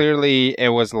 yeah. clearly it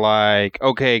was like,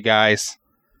 okay, guys,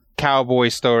 Cowboy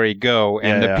story, go.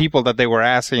 And the people that they were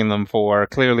asking them for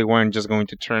clearly weren't just going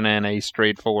to turn in a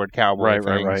straightforward Cowboy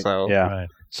thing. Right. So Right.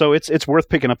 So it's worth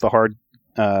picking up the hard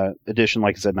edition.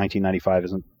 Like I said, $19.95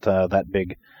 isn't that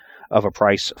big of a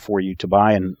price for you to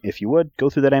buy. And if you would, go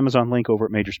through that Amazon link over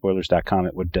at majorspoilers.com.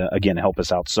 It would, again, help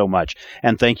us out so much.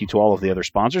 And thank you to all of the other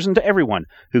sponsors and to everyone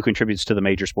who contributes to the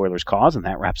Major Spoilers cause. And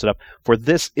that wraps it up for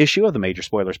this issue of the Major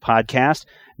Spoilers podcast.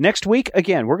 Next week,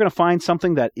 again, we're going to find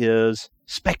something that is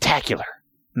spectacular.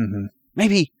 Mm-hmm.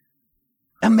 Maybe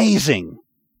amazing.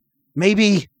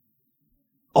 Maybe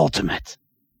ultimate.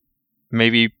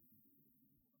 maybe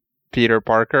Peter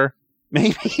Parker,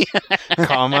 Maybe.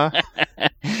 comma.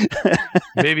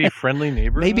 Maybe friendly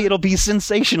neighbor. Maybe it'll be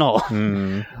sensational.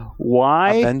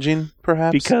 Why? Avenging,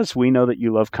 perhaps? Because we know that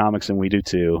you love comics and we do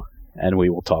too. And we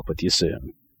will talk with you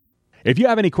soon. If you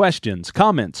have any questions,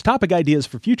 comments, topic ideas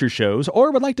for future shows,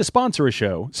 or would like to sponsor a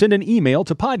show, send an email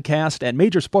to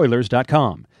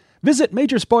podcast@majorspoilers.com. Visit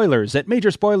Major Spoilers at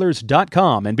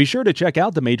majorspoilers.com and be sure to check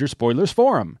out the Major Spoilers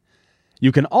Forum.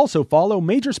 You can also follow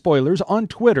Major Spoilers on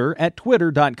Twitter at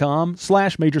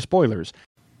twitter.com/majorspoilers.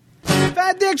 If I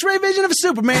had the X-ray vision of a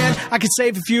Superman, I could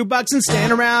save a few bucks and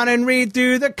stand around and read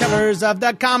through the covers of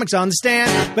the comics on the stand.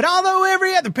 But although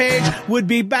every other page would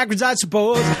be backwards, I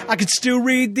suppose I could still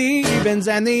read the evens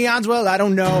and the odds. Well, I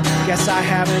don't know. Guess I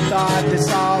haven't thought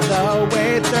this all the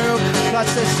way through.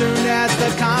 Plus, as soon as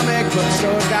the comic book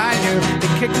store guy knew, they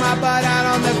kicked my butt out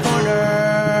on the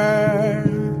corner.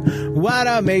 What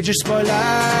a major spoiler!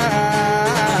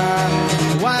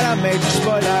 What a major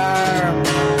spoiler!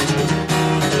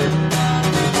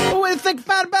 Think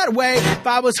about a better way. If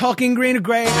I was hulking green or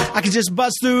gray, I could just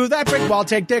bust through that brick wall,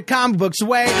 take their comic books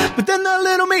away. But then the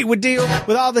little meat would deal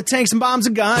with all the tanks and bombs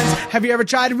and guns. Have you ever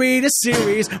tried to read a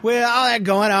series with all that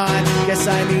going on? Guess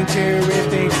I need to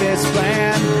rethink this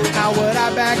plan. How would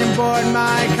I back and board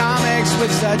my comics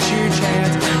with such huge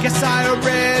hands? Guess I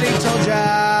already told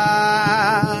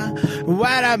ya.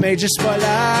 What a major spoiler.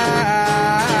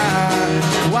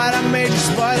 What a major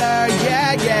spoiler.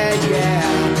 Yeah, yeah, yeah.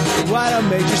 What a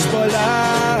major spoiler.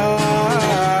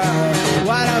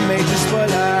 What a major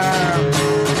spoiler.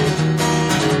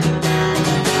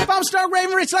 If I'm stark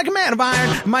raving rich like a man of iron,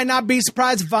 I might not be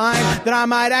surprised to find that I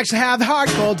might actually have the heart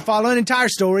cold to follow an entire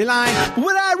storyline. But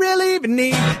would I really even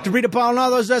need to read up on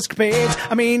all those escapades?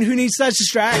 I mean, who needs such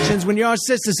distractions when your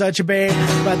sister's such a babe?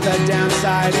 But the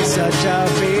downside is such a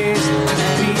beast.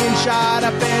 Being shot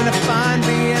up in a fun,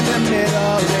 being the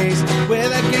Middle East with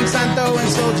a King San throwing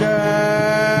soldier.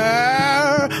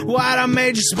 What a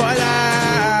major spoiler.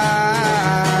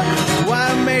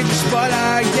 What a major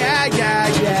spoiler. Yeah, yeah,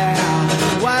 yeah.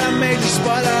 What a major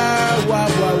spoiler. Whoa,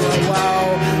 whoa, whoa,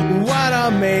 whoa. What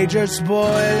a major spoiler.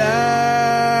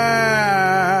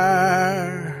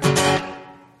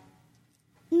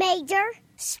 Major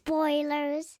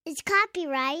Spoilers is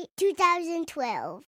copyright 2012.